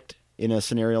perfect in a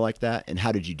scenario like that? And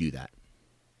how did you do that?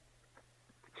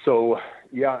 So,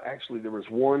 yeah, actually there was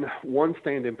one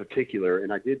stand in particular,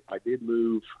 and I did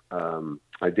move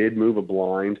a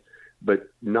blind, but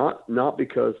not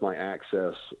because my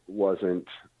access wasn't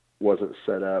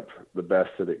set up the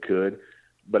best that it could,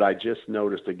 but I just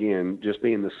noticed, again, just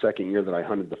being the second year that I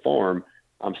hunted the farm,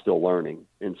 I'm still learning.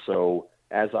 And so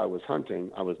as I was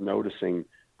hunting, I was noticing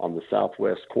on the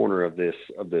southwest corner of this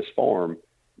farm,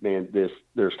 man,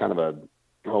 there's kind of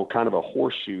a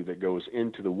horseshoe that goes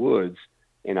into the woods.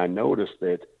 And I noticed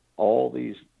that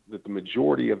that the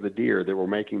majority of the deer that were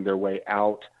making their way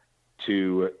out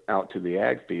to the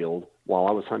ag field, while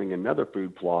I was hunting another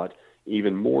food plot,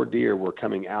 even more deer were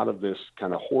coming out of this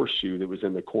kind of horseshoe that was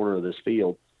in the corner of this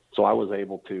field. So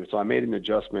I made an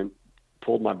adjustment,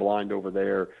 pulled my blind over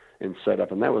there and set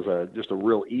up. And that was just a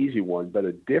real easy one, but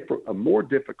a more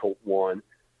difficult one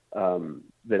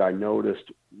that I noticed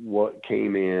what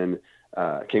came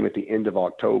at the end of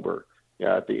October.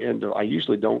 I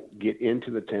usually don't get into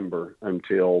the timber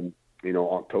until,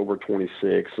 October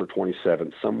 26th or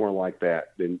 27th, somewhere like that,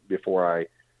 then before I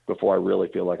really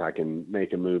feel like I can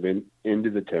make a move into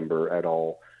the timber at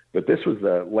all. But this was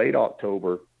late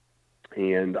October,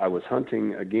 and I was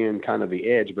hunting again, kind of the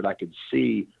edge, but I could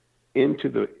see into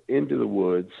the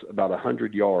woods about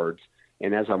 100 yards.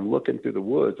 And as I'm looking through the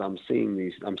woods, I'm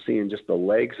seeing just the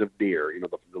legs of deer.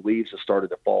 The leaves have started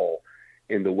to fall,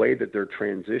 and the way that they're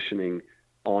transitioning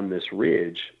on the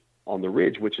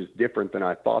ridge, which is different than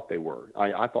I thought they were.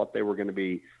 I thought they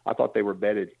were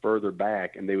bedded further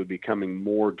back and they would be coming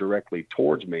more directly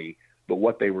towards me. But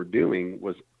what they were doing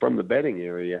was, from the bedding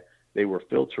area, they were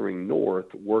filtering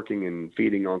north, working and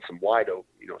feeding on some white oak,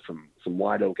 some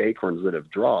white oak acorns that have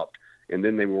dropped. And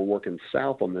then they were working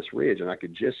south on this ridge, and I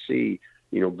could just see,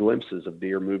 glimpses of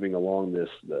deer moving along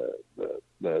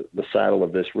the saddle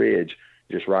of this ridge,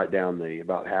 just right down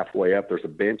about halfway up. There's a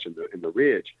bench in the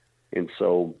ridge. And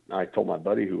so I told my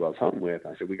buddy who I was hunting with,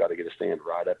 I said, we got to get a stand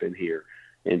right up in here.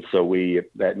 And so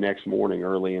that next morning,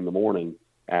 early in the morning,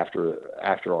 after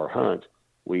our hunt,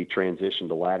 we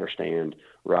transitioned a ladder stand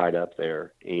right up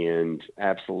there, and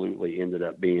absolutely ended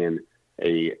up being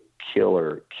a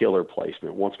killer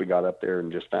placement. Once we got up there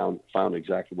and just found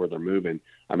exactly where they're moving,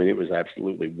 I mean, it was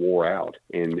absolutely wore out,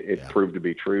 and it proved to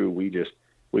be true.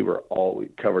 We were all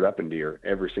covered up in deer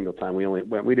every single time.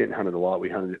 We didn't hunt it a lot. We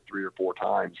hunted it 3 or 4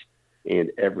 times,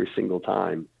 and every single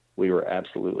time we were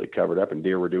absolutely covered up, and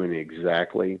deer were doing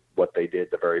exactly what they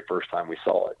did the very first time we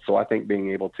saw it. So I think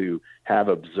being able to have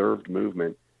observed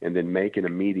movement and then make an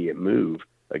immediate move,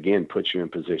 again, puts you in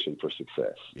position for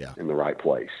success in the right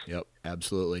place. Yep,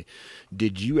 absolutely.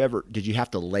 Did you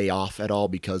have to lay off at all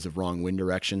because of wrong wind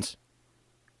directions?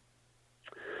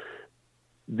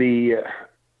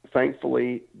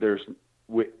 Thankfully, at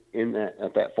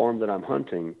that farm that I'm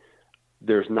hunting,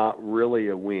 there's not really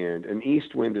a wind. An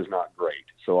east wind is not great.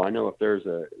 So I know if there's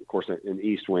of course, an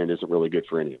east wind isn't really good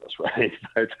for any of us, right?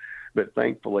 But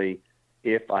thankfully,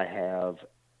 if I have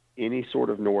any sort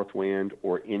of north wind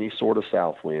or any sort of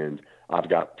south wind, I've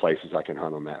got places I can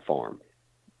hunt on that farm.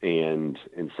 And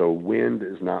so wind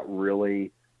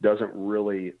doesn't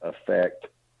really affect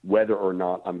whether or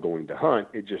not I'm going to hunt.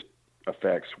 It just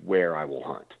affects where I will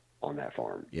hunt on that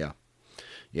farm.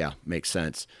 Yeah, makes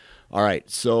sense. All right,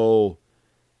 so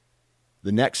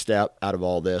the next step out of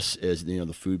all this is,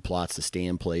 the food plots, the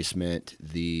stand placement,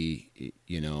 the,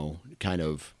 kind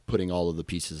of putting all of the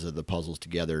pieces of the puzzles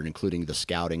together, and including the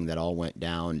scouting that all went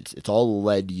down. It's all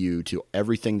led you to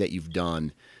everything that you've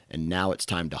done, and now it's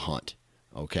time to hunt.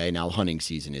 Okay, now hunting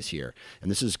season is here.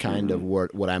 And this is kind of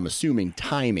what I'm assuming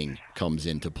timing comes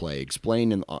into play.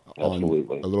 Explain on a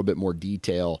little bit more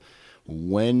detail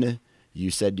when you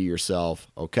said to yourself,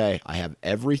 okay, I have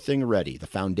everything ready. The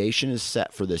foundation is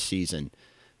set for this season.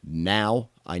 Now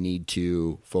I need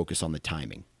to focus on the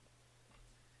timing.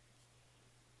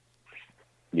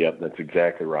 Yep, that's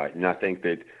exactly right. And I think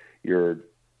that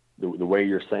the way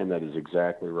you're saying that is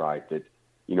exactly right. That,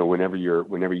 whenever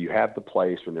you have the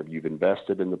place, whenever you've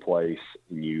invested in the place,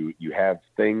 and you have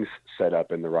things set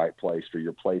up in the right place for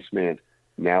your placement,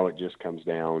 now it just comes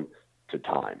down to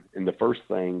time. And the first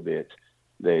thing that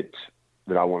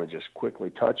I want to just quickly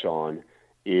touch on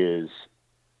is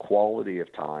quality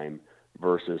of time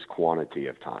versus quantity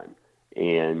of time.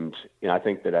 And I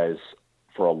think that as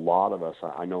for a lot of us,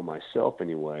 I know myself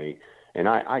anyway, and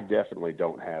I definitely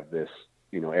don't have this,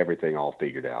 everything all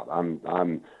figured out.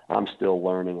 I'm still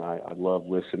learning. I love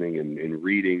listening and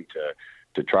reading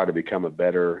to try to become a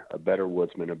better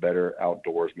woodsman, a better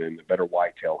outdoorsman, a better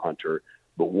whitetail hunter.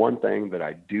 But one thing that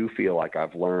I do feel like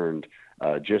I've learned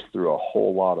just through a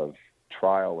whole lot of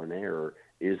trial and error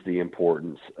is the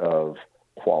importance of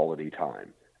quality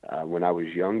time. When I was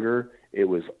younger, it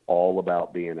was all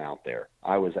about being out there.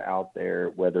 I was out there,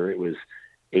 whether it was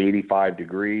 85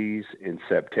 degrees in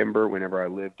September, whenever I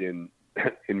lived in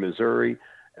Missouri,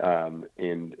 and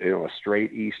a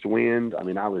straight east wind. I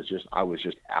mean, I was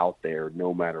just out there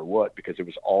no matter what, because it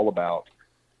was all about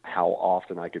how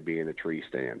often I could be in a tree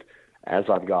stand. As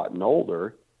I've gotten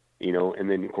older, and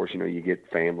then of course, you get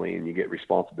family and you get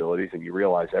responsibilities, and you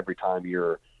realize every time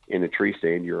you're in a tree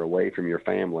stand, you're away from your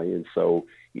family. And so,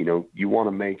 you want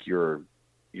to make your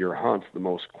hunts the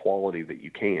most quality that you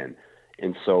can.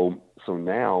 And so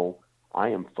now I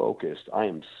am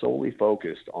solely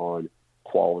focused on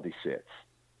quality sits.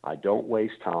 I don't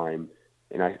waste time.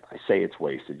 And I say it's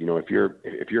wasted. If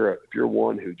you're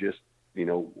one who just,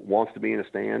 wants to be in a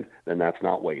stand, then that's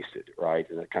not wasted. Right.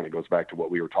 And that kind of goes back to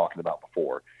what we were talking about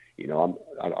before. I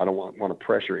don't want to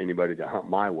pressure anybody to hunt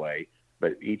my way,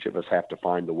 but each of us have to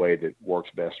find the way that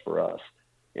works best for us.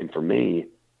 And for me,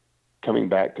 coming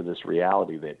back to this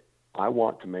reality that I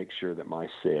want to make sure that my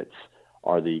sits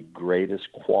are the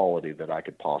greatest quality that I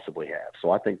could possibly have.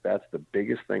 So I think that's the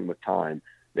biggest thing with time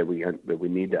that we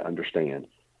need to understand,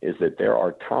 is that there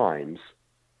are times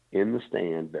in the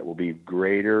stand that will be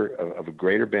of a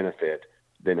greater benefit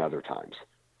than other times.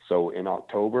 So in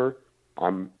October,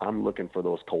 I'm looking for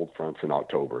those cold fronts in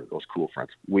October, those cool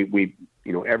fronts. We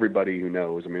everybody who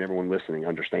knows, everyone listening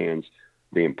understands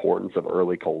the importance of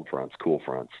early cold fronts, cool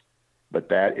fronts. But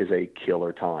that is a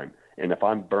killer time. And if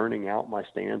I'm burning out my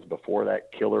stands before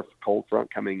that killer cold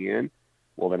front coming in,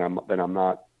 well, then I'm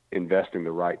not investing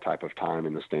the right type of time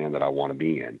in the stand that I want to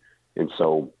be in. And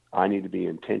so I need to be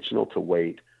intentional to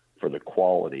wait for the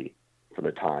quality for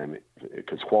the time,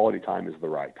 because quality time is the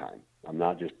right time. I'm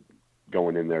not just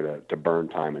going in there to burn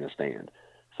time in a stand.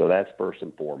 So that's first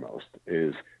and foremost,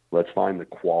 is let's find the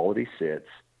quality sits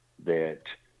that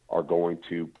are going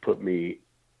to put me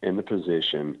in the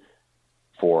position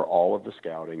for all of the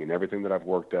scouting and everything that I've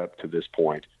worked up to this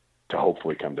point to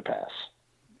hopefully come to pass.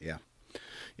 Yeah.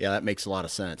 Yeah, that makes a lot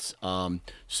of sense.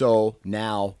 So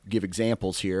now give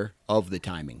examples here of the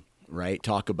timing, right?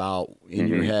 Talk about in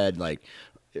your head, like,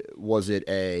 was it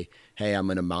a, hey, I'm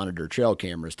going to monitor trail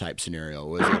cameras type scenario?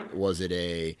 Was it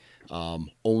a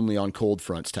only on cold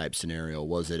fronts type scenario?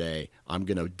 Was it a, I'm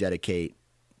going to dedicate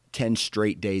 10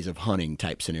 straight days of hunting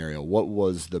type scenario? What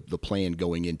was the plan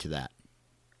going into that?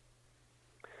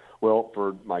 Well,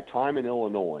 for my time in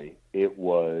Illinois, it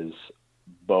was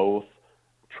both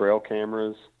trail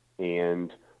cameras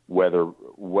and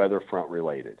weather front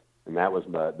related, and that was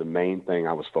the main thing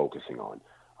I was focusing on.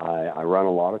 I run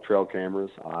a lot of trail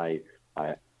cameras. I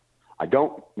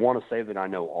don't want to say that I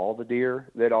know all the deer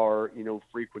that are,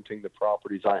 frequenting the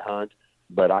properties I hunt,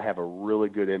 but I have a really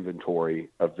good inventory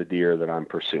of the deer that I'm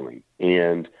pursuing.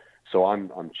 And so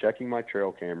I'm checking my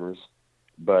trail cameras,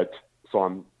 but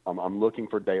so I'm looking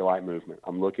for daylight movement.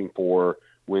 I'm looking for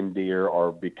when deer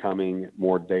are becoming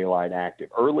more daylight active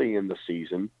early in the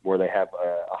season, where they have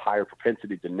a higher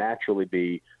propensity to naturally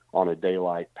be on a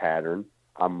daylight pattern.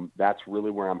 That's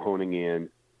really where I'm honing in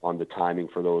on the timing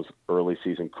for those early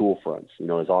season cool fronts.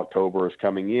 As October is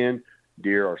coming in,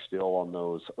 deer are still on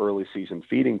those early season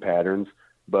feeding patterns,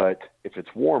 but if it's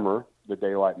warmer, the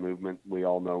daylight movement we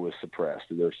all know is suppressed.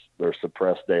 There's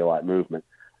suppressed daylight movement.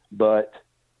 But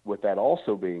with that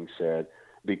also being said,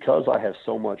 because I have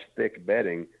so much thick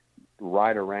bedding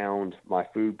right around my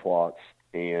food plots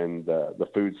and the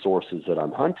food sources that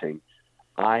I'm hunting,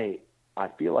 I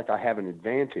feel like I have an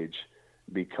advantage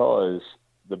because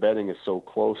the bedding is so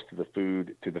close to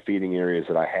the feeding areas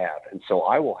that I have. And so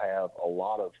I will have a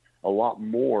lot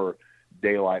more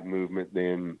daylight movement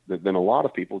than a lot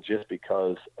of people, just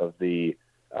because of the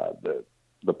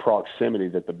proximity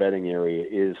that the bedding area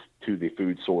is to the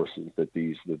food sources that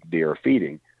the deer are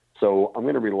feeding. So I'm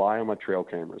going to rely on my trail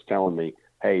cameras telling me,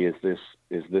 hey, is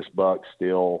this buck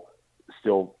still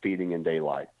feeding in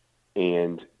daylight?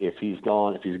 And if he's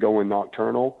going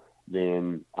nocturnal,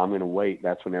 then I'm going to wait.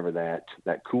 That's whenever that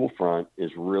cool front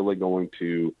is really going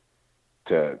to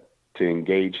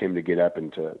engage him to get up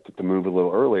and to move a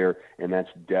little earlier. And that's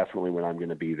definitely when I'm going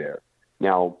to be there.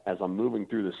 Now, as I'm moving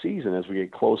through the season, as we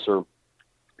get closer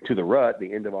to the rut,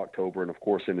 the end of October, and of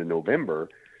course into November,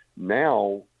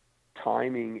 now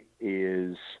timing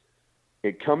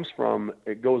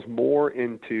goes more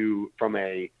into from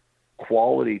a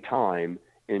quality time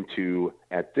into,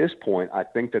 at this point, I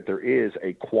think that there is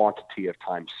a quantity of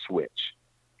time switch.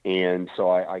 And so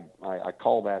I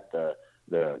call that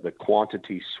the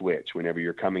quantity switch whenever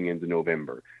you're coming into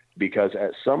November, because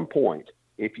at some point,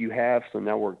 if you have, so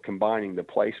now we're combining the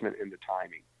placement and the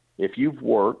timing. If you've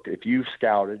worked, if you've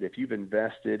scouted, if you've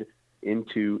invested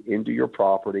into your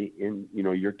property, in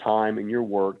your time and your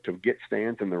work to get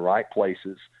stands in the right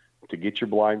places, to get your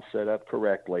blinds set up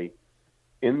correctly,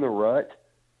 in the rut,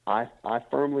 I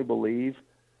firmly believe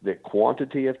that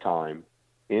quantity of time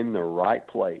in the right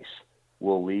place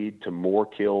will lead to more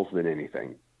kills than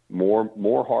anything.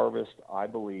 More harvest, I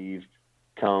believe,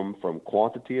 come from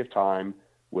quantity of time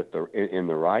in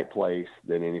the right place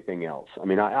than anything else. I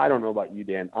mean, I don't know about you,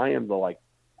 Dan. I am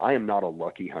not a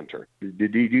lucky hunter. Do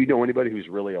you know anybody who's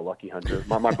really a lucky hunter?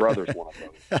 My brother's one of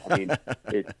those. I mean,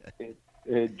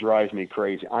 it drives me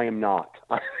crazy. I am not.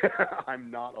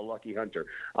 I'm not a lucky hunter.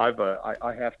 I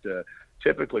have to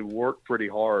typically work pretty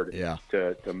hard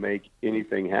to make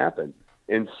anything happen.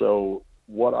 And so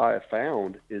what I have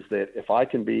found is that if I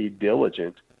can be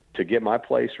diligent to get my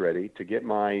place ready, to get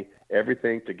my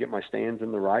everything, to get my stands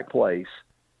in the right place,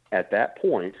 at that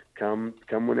point, come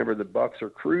whenever the bucks are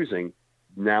cruising,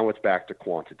 now it's back to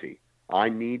quantity. I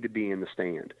need to be in the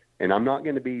stand, and I'm not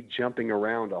going to be jumping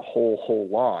around a whole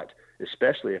lot,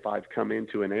 especially if I've come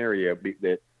into an area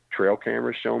that trail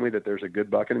cameras show me that there's a good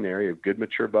buck in an area, a good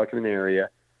mature buck in an area,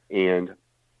 and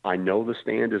I know the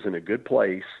stand is in a good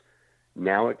place.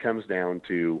 Now it comes down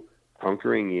to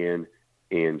hunkering in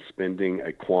and spending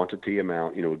a quantity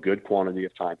amount, a good quantity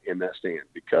of time in that stand,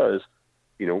 because,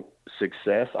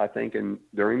 success, I think,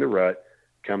 during the rut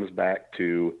comes back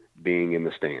to being in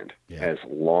the stand as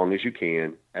long as you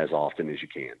can, as often as you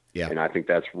can. Yeah. And I think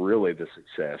that's really the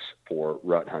success for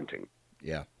rut hunting.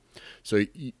 Yeah. So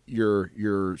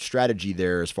your strategy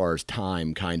there as far as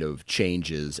time kind of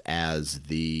changes as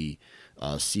the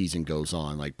season goes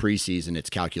on. Like preseason, it's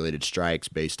calculated strikes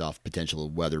based off potential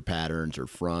weather patterns or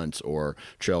fronts or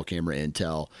trail camera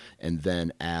intel. And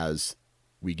then as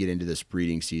we get into this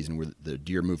breeding season where the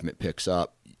deer movement picks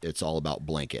up, it's all about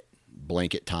blanket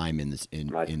time in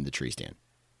the tree stand.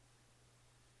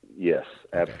 Yes,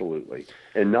 absolutely.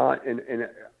 Okay. And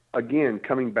again,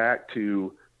 coming back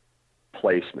to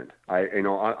placement,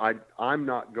 I'm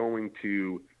not going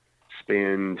to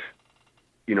spend,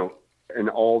 an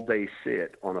all-day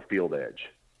sit on a field edge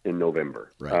in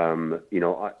November. Right.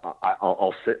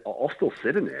 I'll still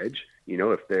sit an edge,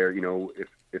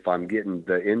 if I'm getting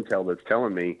the intel that's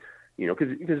telling me, because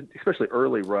especially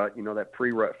early rut, that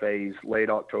pre-rut phase, late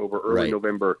October, early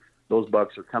November, those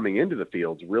bucks are coming into the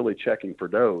fields really checking for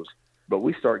does. But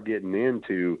we start getting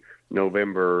into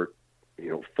November,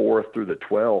 4th through the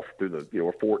 12th through the,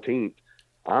 or 14th,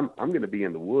 I'm going to be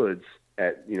in the woods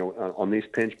at, on these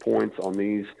pinch points, on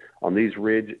these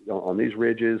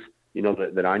ridges,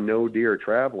 that I know deer are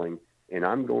traveling, and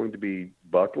I'm going to be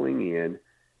buckling in,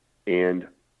 and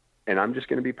I'm just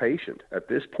going to be patient. At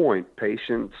this point,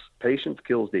 patience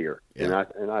kills deer. Yeah.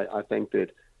 And I think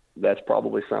that's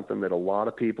probably something that a lot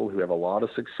of people who have a lot of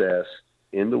success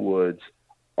in the woods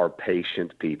are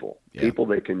patient people. Yeah. People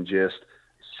that can just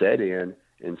set in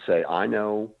and say, I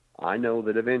know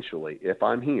that eventually, if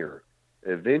I'm here,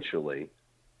 eventually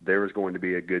there is going to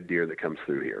be a good deer that comes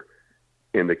through here.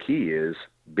 And the key is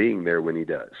being there when he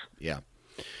does. Yeah.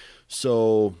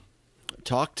 So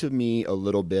talk to me a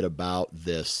little bit about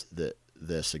this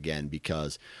again,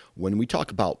 because when we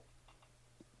talk about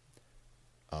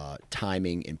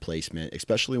timing and placement,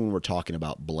 especially when we're talking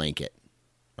about blanketing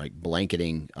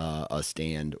a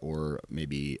stand or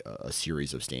maybe a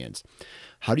series of stands,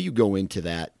 how do you go into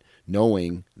that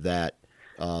knowing that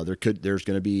there's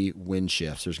going to be wind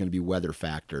shifts, there's going to be weather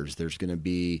factors, there's going to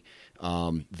be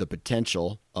the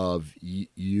potential of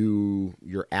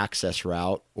your access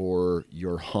route or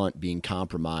your hunt being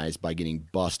compromised by getting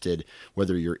busted,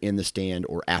 whether you're in the stand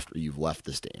or after you've left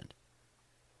the stand?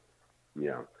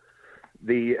 Yeah.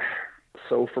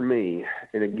 So for me,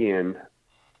 and again,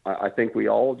 I think we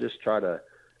all just try to,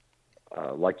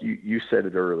 like you said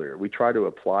it earlier, we try to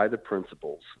apply the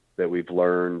principles that we've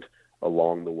learned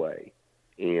along the way.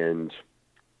 And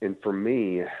for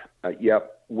me,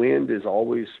 wind is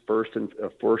always first and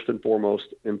foremost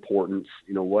importance.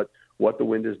 What the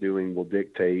wind is doing will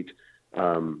dictate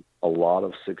a lot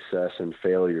of success and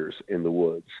failures in the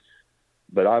woods.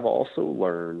 But I've also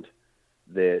learned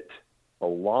that a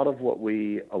lot of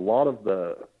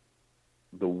the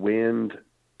wind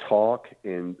talk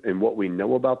and what we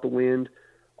know about the wind,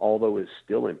 although it's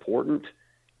still important,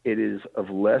 it is of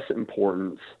less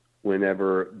importance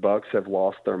whenever bucks have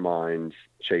lost their minds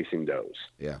chasing does.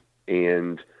 Yeah.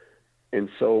 And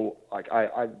so like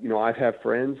I've had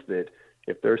friends that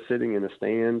if they're sitting in a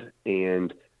stand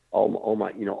and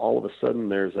all of a sudden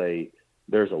there's a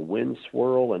wind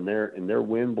swirl and their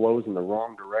wind blows in the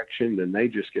wrong direction, then they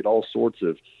just get all sorts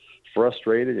of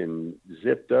frustrated and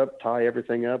zipped up, tie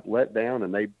everything up, let down,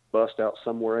 and they bust out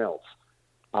somewhere else.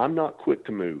 I'm not quick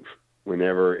to move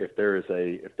if there's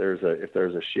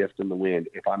a shift in the wind,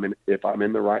 if I'm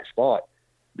in the right spot,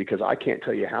 because I can't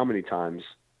tell you how many times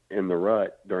in the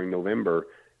rut during November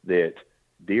that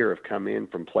deer have come in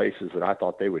from places that I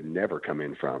thought they would never come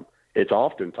in from. It's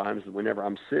oftentimes whenever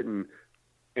I'm sitting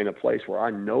in a place where I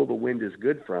know the wind is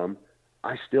good from,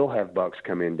 I still have bucks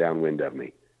come in downwind of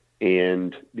me.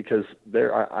 And because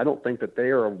I don't think that they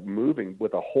are moving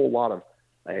with a whole lot of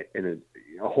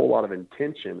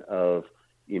intention of,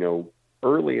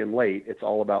 early and late, it's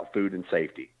all about food and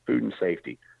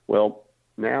safety. Well,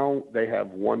 now they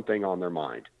have one thing on their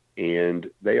mind, and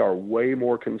they are way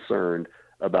more concerned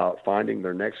about finding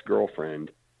their next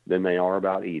girlfriend than they are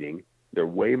about eating. They're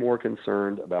way more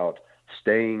concerned about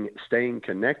staying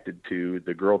connected to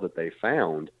the girl that they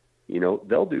found.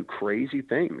 They'll do crazy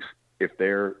things if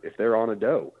they're on a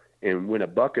doe. And when a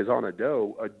buck is on a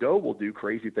doe will do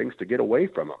crazy things to get away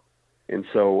from them. And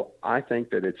so I think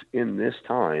that it's in this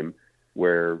time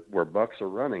where bucks are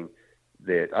running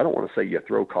that I don't want to say you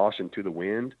throw caution to the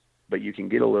wind, but you can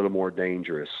get a little more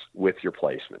dangerous with your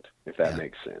placement, if that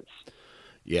makes sense.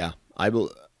 Yeah.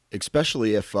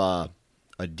 Especially if a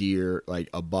deer, like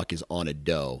a buck, is on a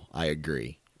doe, I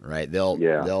agree. Right. They'll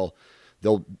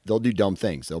do dumb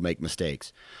things. They'll make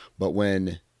mistakes. But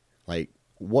when, like,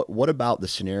 what about the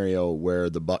scenario where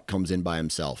the buck comes in by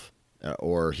himself,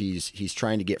 or he's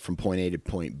trying to get from point A to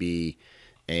point B,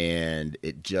 and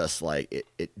it just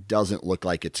it doesn't look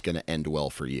like it's going to end well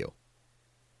for you?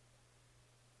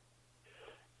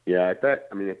 Yeah, at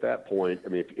that point,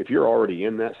 if you're already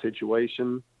in that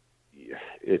situation,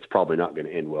 it's probably not going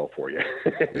to end well for you.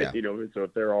 Yeah. So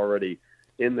if they're already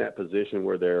in that position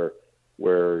where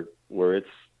it's,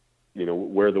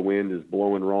 where the wind is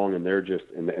blowing wrong and they're just,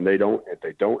 and if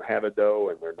they don't have a doe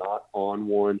and they're not on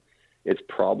one, it's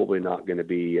probably not going to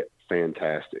be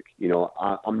fantastic.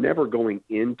 I'm never going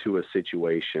into a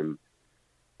situation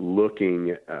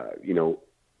looking,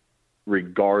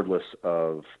 regardless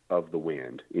of the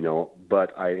wind,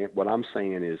 but what I'm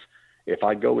saying is if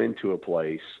I go into a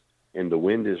place and the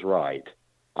wind is right,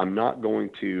 I'm not going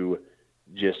to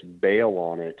just bail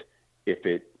on it if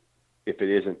it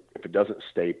doesn't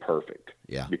stay perfect.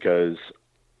 Yeah. Because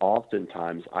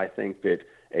oftentimes I think that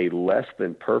a less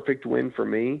than perfect wind for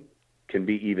me can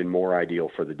be even more ideal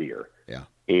for the deer. Yeah.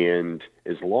 And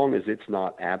as long as it's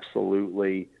not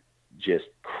absolutely just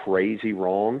crazy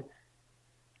wrong,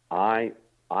 I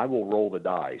will roll the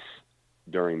dice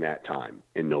during that time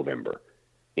in November.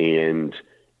 And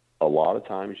a lot of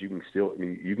times you can still, I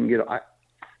mean, you can get,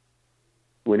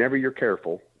 whenever you're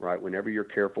careful, right? Whenever you're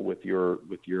careful with your,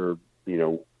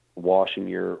 washing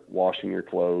your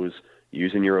clothes,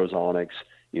 using your ozonics,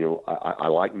 I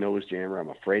like Nose Jammer.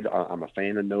 I'm a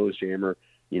fan of Nose Jammer.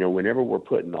 Whenever we're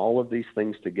putting all of these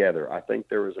things together, I think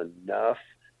there is enough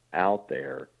out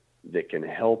there that can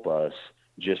help us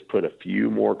just put a few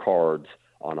more cards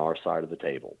on our side of the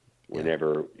table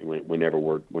whenever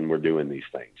we're doing these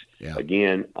things. Yeah.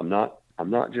 Again, I'm not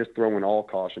just throwing all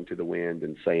caution to the wind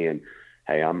and saying,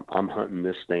 hey, I'm hunting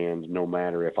this stand no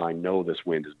matter if I know this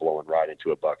wind is blowing right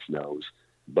into a buck's nose,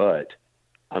 but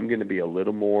I'm going to be I'm going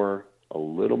to have a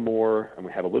little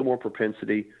more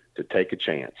propensity to take a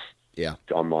chance. Yeah.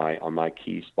 On my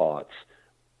key spots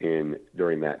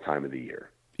during that time of the year.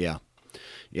 Yeah.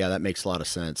 Yeah, that makes a lot of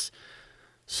sense.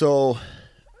 So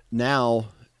now,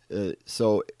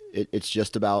 it's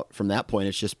just about, from that point,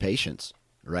 it's just patience,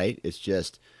 right? It's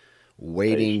just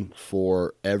waiting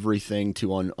for everything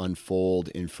to unfold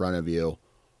in front of you.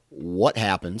 What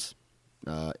happens?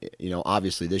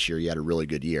 Obviously this year you had a really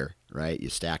good year, right? You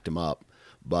stacked them up,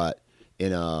 but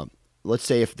let's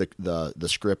say if the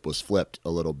script was flipped a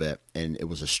little bit and it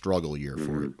was a struggle year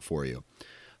for you,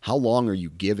 how long are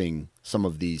you giving some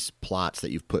of these plots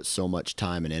that you've put so much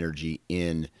time and energy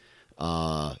in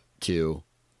to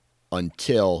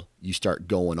until you start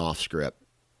going off script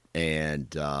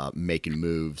and making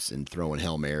moves and throwing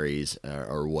Hail Marys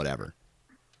or whatever?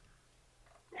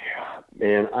 Yeah,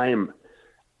 man,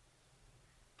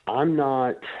 I'm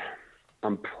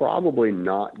probably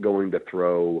not going to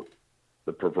throw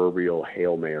the proverbial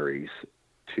Hail Marys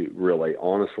to really,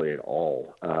 honestly, at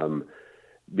all.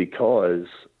 Because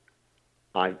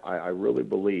I really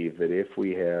believe that if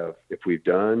we've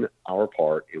done our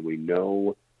part and we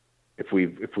know, if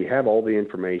we have all the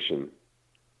information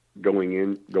going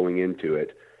into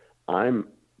it, I'm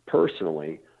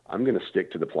going to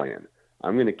stick to the plan.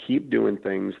 I'm going to keep doing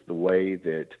things the way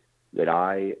that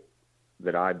I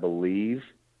believe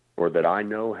or that I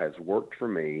know has worked for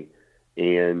me,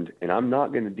 and I'm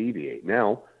not going to deviate.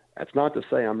 Now, that's not to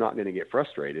say I'm not going to get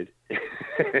frustrated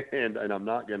and I'm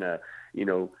not going to,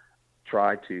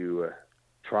 try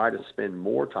to spend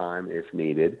more time if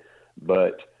needed.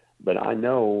 But I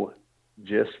know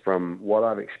just from what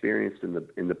I've experienced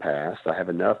in the past, I have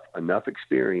enough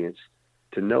experience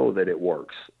to know that it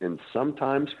works. And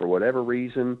sometimes for whatever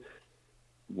reason,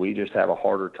 we just have a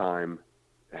harder time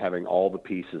having all the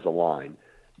pieces align.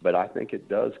 But I think it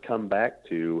does come back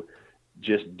to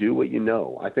just do what you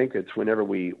know. I think it's whenever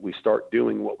we start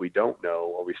doing what we don't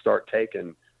know, or we start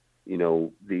taking,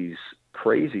 these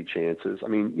crazy chances.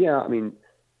 We've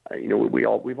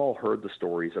all heard the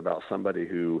stories about somebody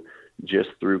who just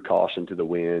threw caution to the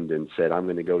wind and said, I'm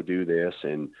going to go do this,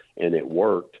 and it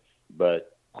worked.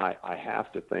 But I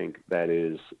have to think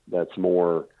that's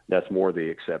more the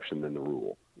exception than the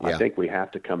rule. Yeah. I think we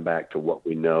have to come back to what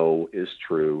we know is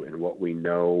true and what we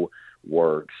know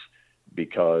works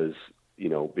because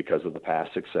of the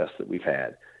past success that we've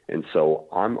had. And so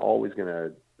I'm always going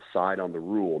to side on the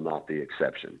rule, not the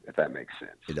exception, if that makes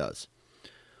sense. It does.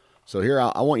 So here,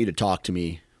 I want you to talk to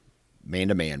me man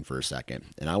to man for a second.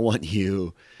 And I want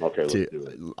you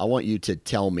I want you to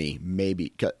tell me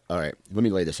all right, let me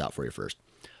lay this out for you first.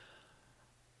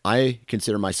 I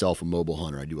consider myself a mobile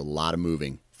hunter. I do a lot of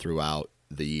moving throughout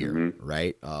the year,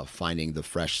 right? Finding the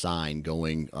fresh sign,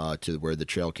 going to where the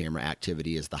trail camera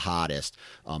activity is the hottest,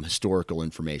 historical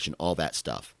information, all that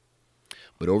stuff.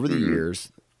 But over the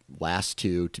years, last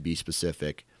two to be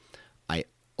specific, I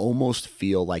almost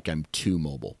feel like I'm too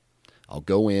mobile. I'll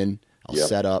go in, I'll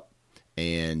set up,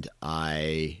 and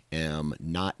I am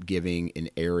not giving an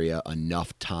area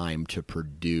enough time to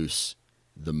produce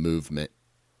the movement.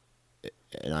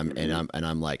 And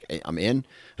I'm like, I'm in.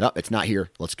 No, it's not here.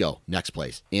 Let's go. Next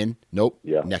place. In. Nope.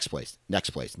 Yeah. Next place. Do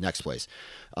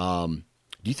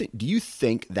you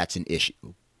think that's an issue?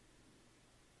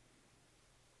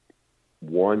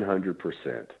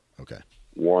 100%. Okay.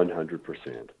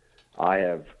 100%.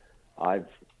 I've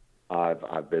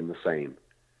been the same.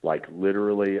 Like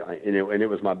literally, and it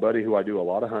was my buddy who I do a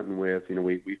lot of hunting with.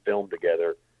 We filmed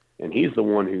together, and he's the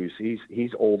one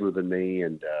he's older than me,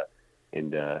 and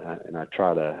I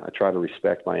try to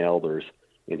respect my elders.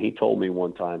 And he told me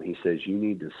one time, he says, you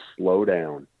need to slow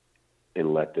down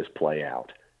and let this play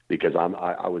out, because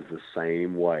I was the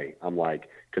same way. I'm like,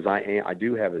 because I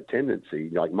do have a tendency,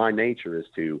 like my nature is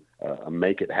to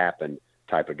make it happen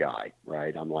type of guy,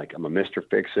 right? I'm like, I'm a Mr.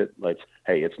 Fix-It.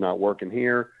 Hey, it's not working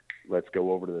here. Let's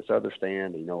go over to this other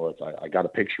stand. I got a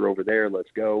picture over there.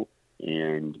 Let's go.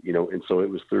 And, and so it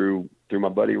was through my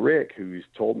buddy Rick, who's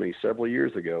told me several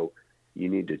years ago, you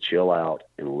need to chill out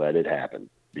and let it happen,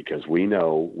 because we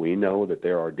know that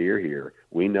there are deer here.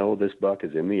 We know this buck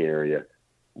is in the area.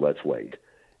 Let's wait.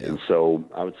 Yeah. And so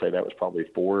I would say that was probably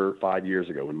 4 or 5 years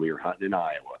ago when we were hunting in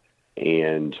Iowa.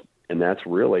 And that's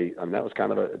really, that was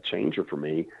kind of a changer for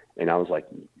me. And I was like,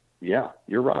 yeah,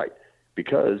 you're right.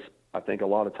 Because I think a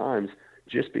lot of times,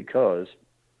 just because,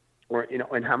 or,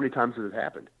 and how many times has it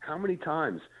happened? How many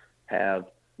times have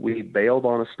we bailed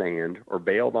on a stand or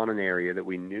bailed on an area that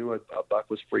we knew a buck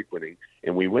was frequenting,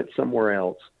 and we went somewhere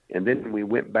else, and then we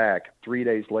went back 3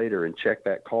 days later and checked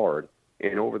that card,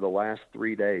 and over the last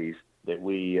 3 days that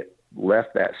we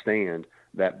left that stand,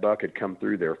 that buck had come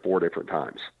through there 4 different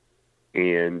times.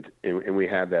 And we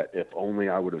had that, if only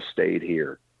I would have stayed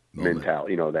here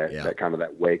mentality, that kind of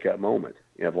that wake up moment,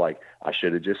 of like, I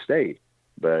should have just stayed,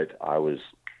 but I was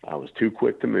too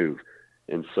quick to move.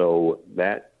 And so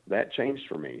that changed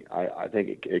for me. I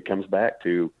think it comes back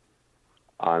to,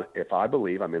 if I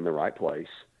believe I'm in the right place,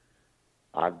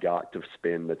 I've got to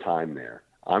spend the time there.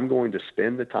 I'm going to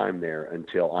spend the time there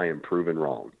until I am proven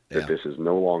wrong, that this is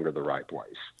no longer the right place.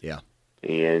 Yeah.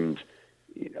 And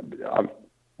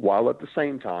while at the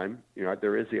same time,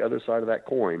 there is the other side of that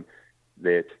coin,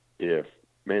 that if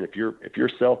your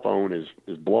cell phone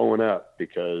is blowing up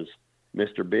because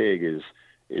Mr. Big is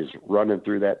running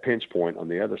through that pinch point on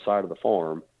the other side of the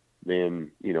farm,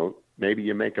 then, maybe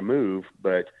you make a move,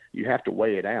 but you have to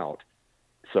weigh it out.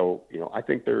 So, I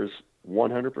think there's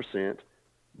 100%,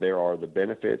 there are the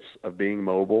benefits of being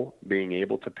mobile, being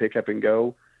able to pick up and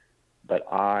go. But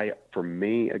for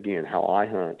me, again, how I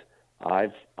hunt, I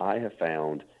have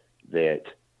found that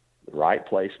the right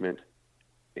placement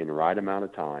in the right amount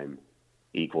of time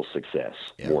equals success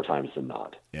more times than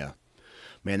not. Yeah.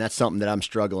 Man, that's something that I'm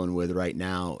struggling with right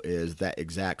now, is that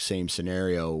exact same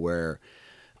scenario where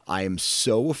I am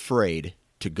so afraid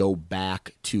to go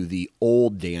back to the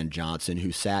old Dan Johnson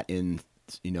who sat in,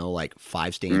 like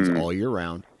 5 stands all year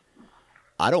round.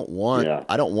 I don't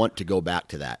want to go back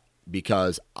to that,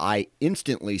 because I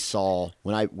instantly saw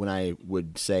when I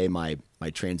would say my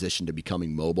transition to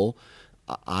becoming mobile,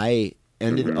 I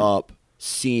ended up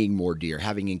seeing more deer,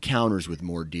 having encounters with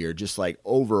more deer, just like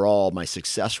overall my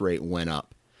success rate went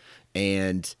up.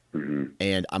 And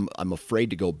I'm afraid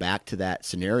to go back to that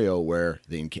scenario where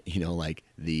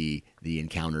the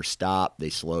encounters stop,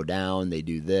 they slow down, they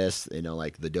do this,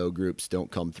 like the doe groups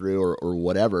don't come through or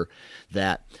whatever,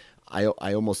 that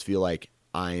I almost feel like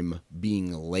I'm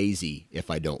being lazy if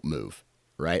I don't move,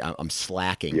 right? I'm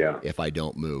slacking if I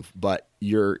don't move. But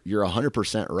you're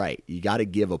 100% right. You got to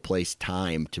give a place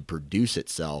time to produce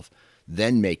itself,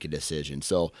 then make a decision.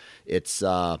 So it's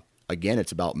again,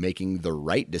 it's about making the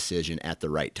right decision at the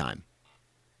right time.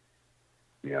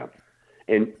 Yeah.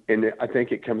 And I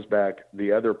think it comes back,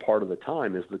 the other part of the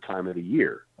time is the time of the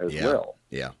year as well.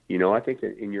 Yeah. I think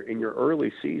that in your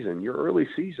early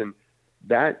season,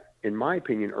 that, in my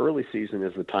opinion, early season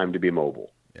is the time to be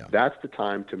mobile. Yeah. That's the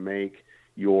time to make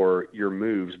your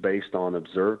moves based on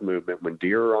observed movement, when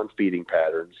deer are on feeding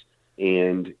patterns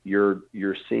and you're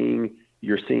seeing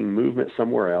movement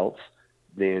somewhere else,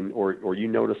 then or you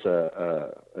notice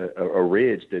a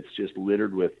ridge that's just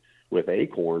littered with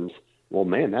acorns. Well,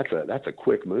 man, that's a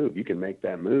quick move. You can make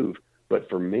that move. But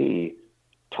for me,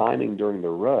 timing during the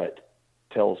rut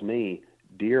tells me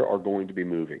deer are going to be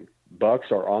moving. Bucks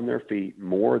are on their feet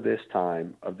more this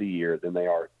time of the year than they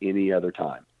are any other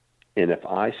time. And if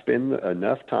I spend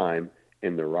enough time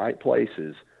in the right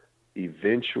places,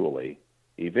 eventually,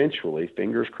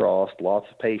 fingers crossed, lots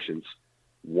of patience,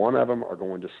 one of them are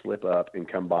going to slip up and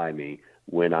come by me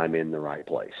when I'm in the right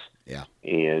place. Yeah.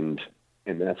 And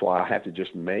that's why I have to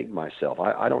just make myself.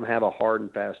 I don't have a hard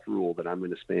and fast rule that I'm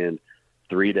going to spend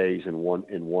 3 days in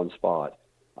one spot.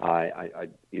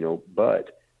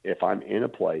 But if I'm in a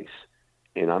place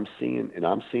and I'm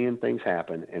seeing things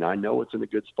happen and I know it's in a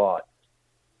good spot,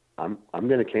 I'm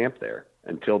going to camp there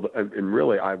until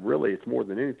it's more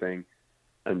than anything,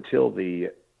 until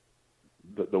the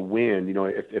wind,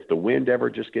 if the wind ever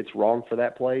just gets wrong for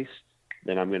that place,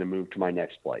 then I'm going to move to my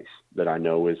next place that I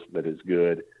know is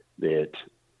good, that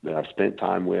I've spent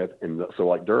time with. And so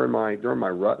like during my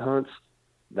rut hunts,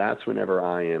 that's whenever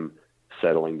I am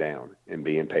settling down and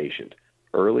being patient.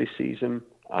 Early season,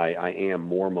 I am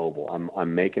more mobile.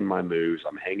 I'm making my moves.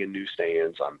 I'm hanging new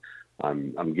stands.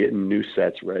 I'm getting new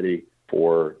sets ready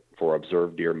for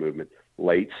observed deer movement.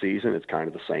 Late season, it's kind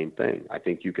of the same thing. I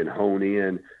think you can hone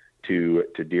in to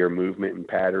deer movement and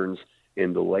patterns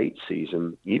in the late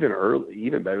season, even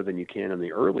better than you can in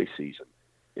the early season.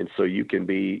 And so you can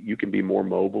be more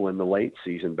mobile in the late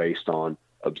season based on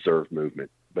observed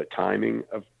movement. but timing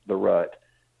of the rut,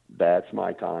 that's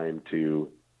my time to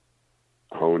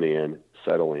hone in,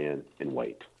 settle in, and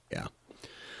wait. Yeah.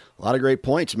 A lot of great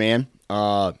points, man.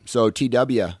 So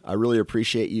TW, I really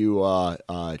appreciate you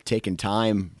taking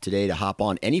time today to hop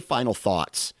on. Any final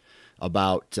thoughts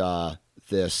about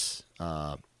this,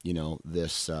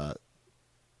 this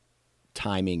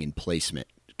timing and placement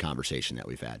conversation that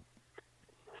we've had?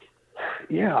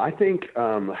 Yeah, I think if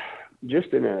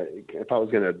I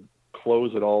was going to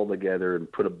close it all together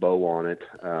and put a bow on it,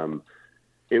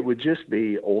 it would just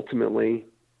be ultimately,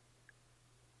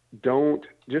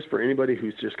 just for anybody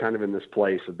who's just kind of in this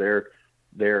place of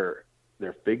they're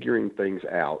figuring things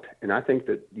out. And I think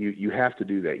that you have to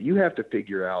do that. You have to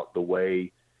figure out the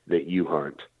way that you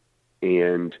hunt,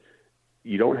 and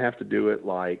you don't have to do it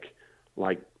like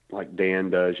Dan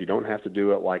does. You don't have to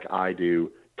do it like I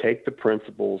do. Take the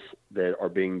principles that are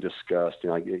being discussed.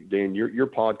 Like Dan, your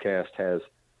podcast has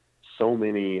so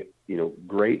many,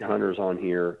 great hunters on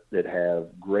here that have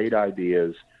great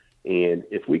ideas. And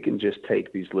if we can just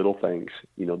take these little things,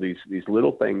 these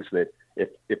little things that if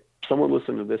someone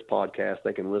listened to this podcast,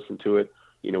 they can listen to it.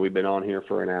 We've been on here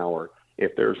for an hour.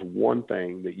 If there's one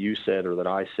thing that you said or that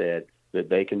I said that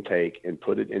they can take and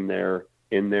put it in their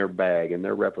bag, in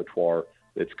their repertoire,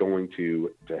 that's going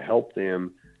to help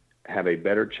them have a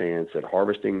better chance at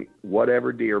harvesting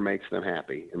whatever deer makes them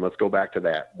happy. And let's go back to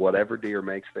that. Whatever deer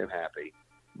makes them happy,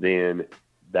 then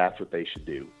that's what they should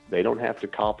do. They don't have to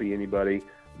copy anybody,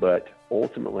 but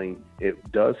ultimately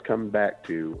it does come back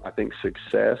to, I think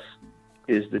success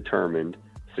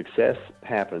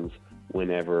happens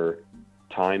whenever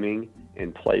timing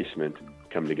and placement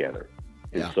come together.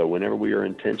 And so whenever we are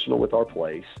intentional with our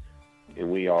place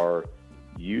and we are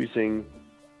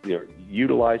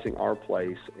utilizing our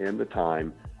place and the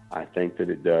time, I think that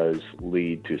it does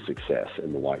lead to success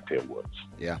in the whitetail woods.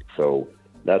 Yeah. So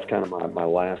that's kind of my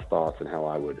last thoughts on how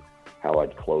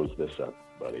I'd close this up,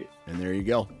 buddy. And there you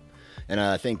go. And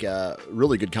I think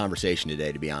really good conversation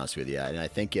today, to be honest with you. And I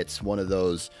think it's one of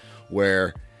those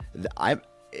where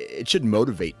it should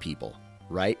motivate people,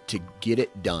 right? To get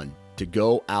it done, to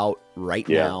go out right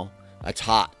now. It's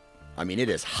hot. I mean, it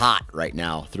is hot right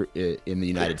now in the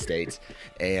United States,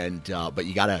 and but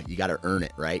you gotta earn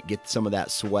it, right? Get some of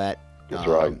that sweat. That's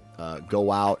right.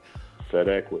 Go out. Sweat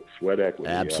equity.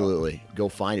 Absolutely. Yeah. Go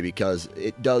find it, because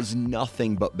it does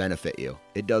nothing but benefit you.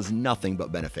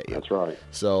 That's right.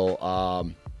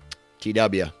 So,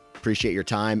 TW, appreciate your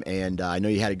time, and I know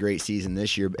you had a great season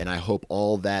this year, and I hope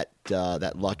all that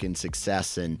luck and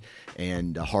success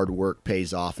and hard work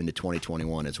pays off into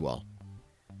 2021 as well.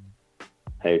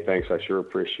 Hey, thanks. I sure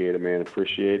appreciate it, man.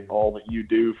 Appreciate all that you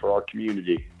do for our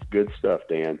community. It's good stuff,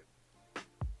 Dan.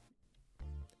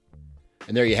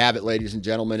 And there you have it, ladies and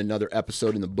gentlemen, another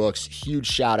episode in the books. Huge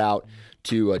shout out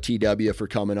to TW for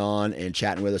coming on and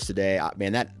chatting with us today.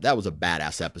 Man, that was a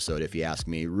badass episode, if you ask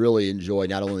me. Really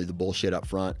enjoyed not only the bullshit up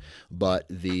front, but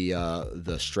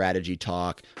the strategy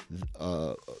talk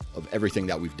of everything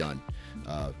that we've done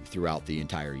throughout the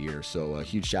entire year. So a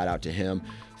huge shout out to him.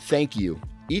 Thank you,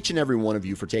 each and every one of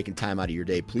you, for taking time out of your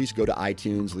day. Please go to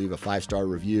iTunes, leave a 5-star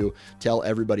review, tell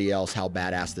everybody else how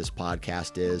badass this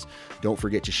podcast is. Don't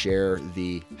forget to share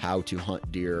the How to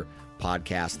Hunt Deer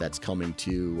podcast that's coming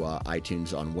to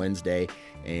iTunes on Wednesday,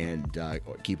 and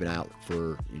keep an eye out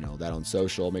for that on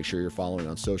social. Make sure you're following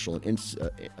on social and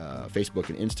Facebook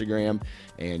and Instagram.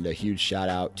 And a huge shout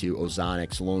out to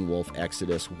Ozonics, Lone Wolf,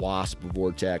 Exodus, Wasp,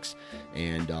 Vortex,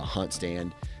 and Hunt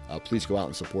Stand. Please go out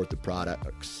and support the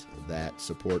products that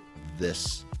support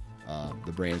this,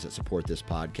 the brands that support this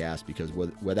podcast, because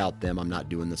without them, I'm not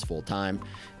doing this full time,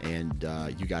 and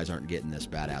you guys aren't getting this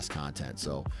badass content.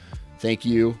 So thank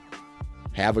you.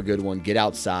 Have a good one. Get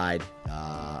outside.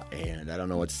 And I don't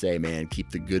know what to say, man. Keep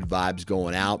the good vibes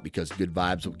going out, because good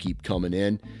vibes will keep coming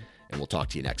in. And we'll talk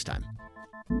to you next time.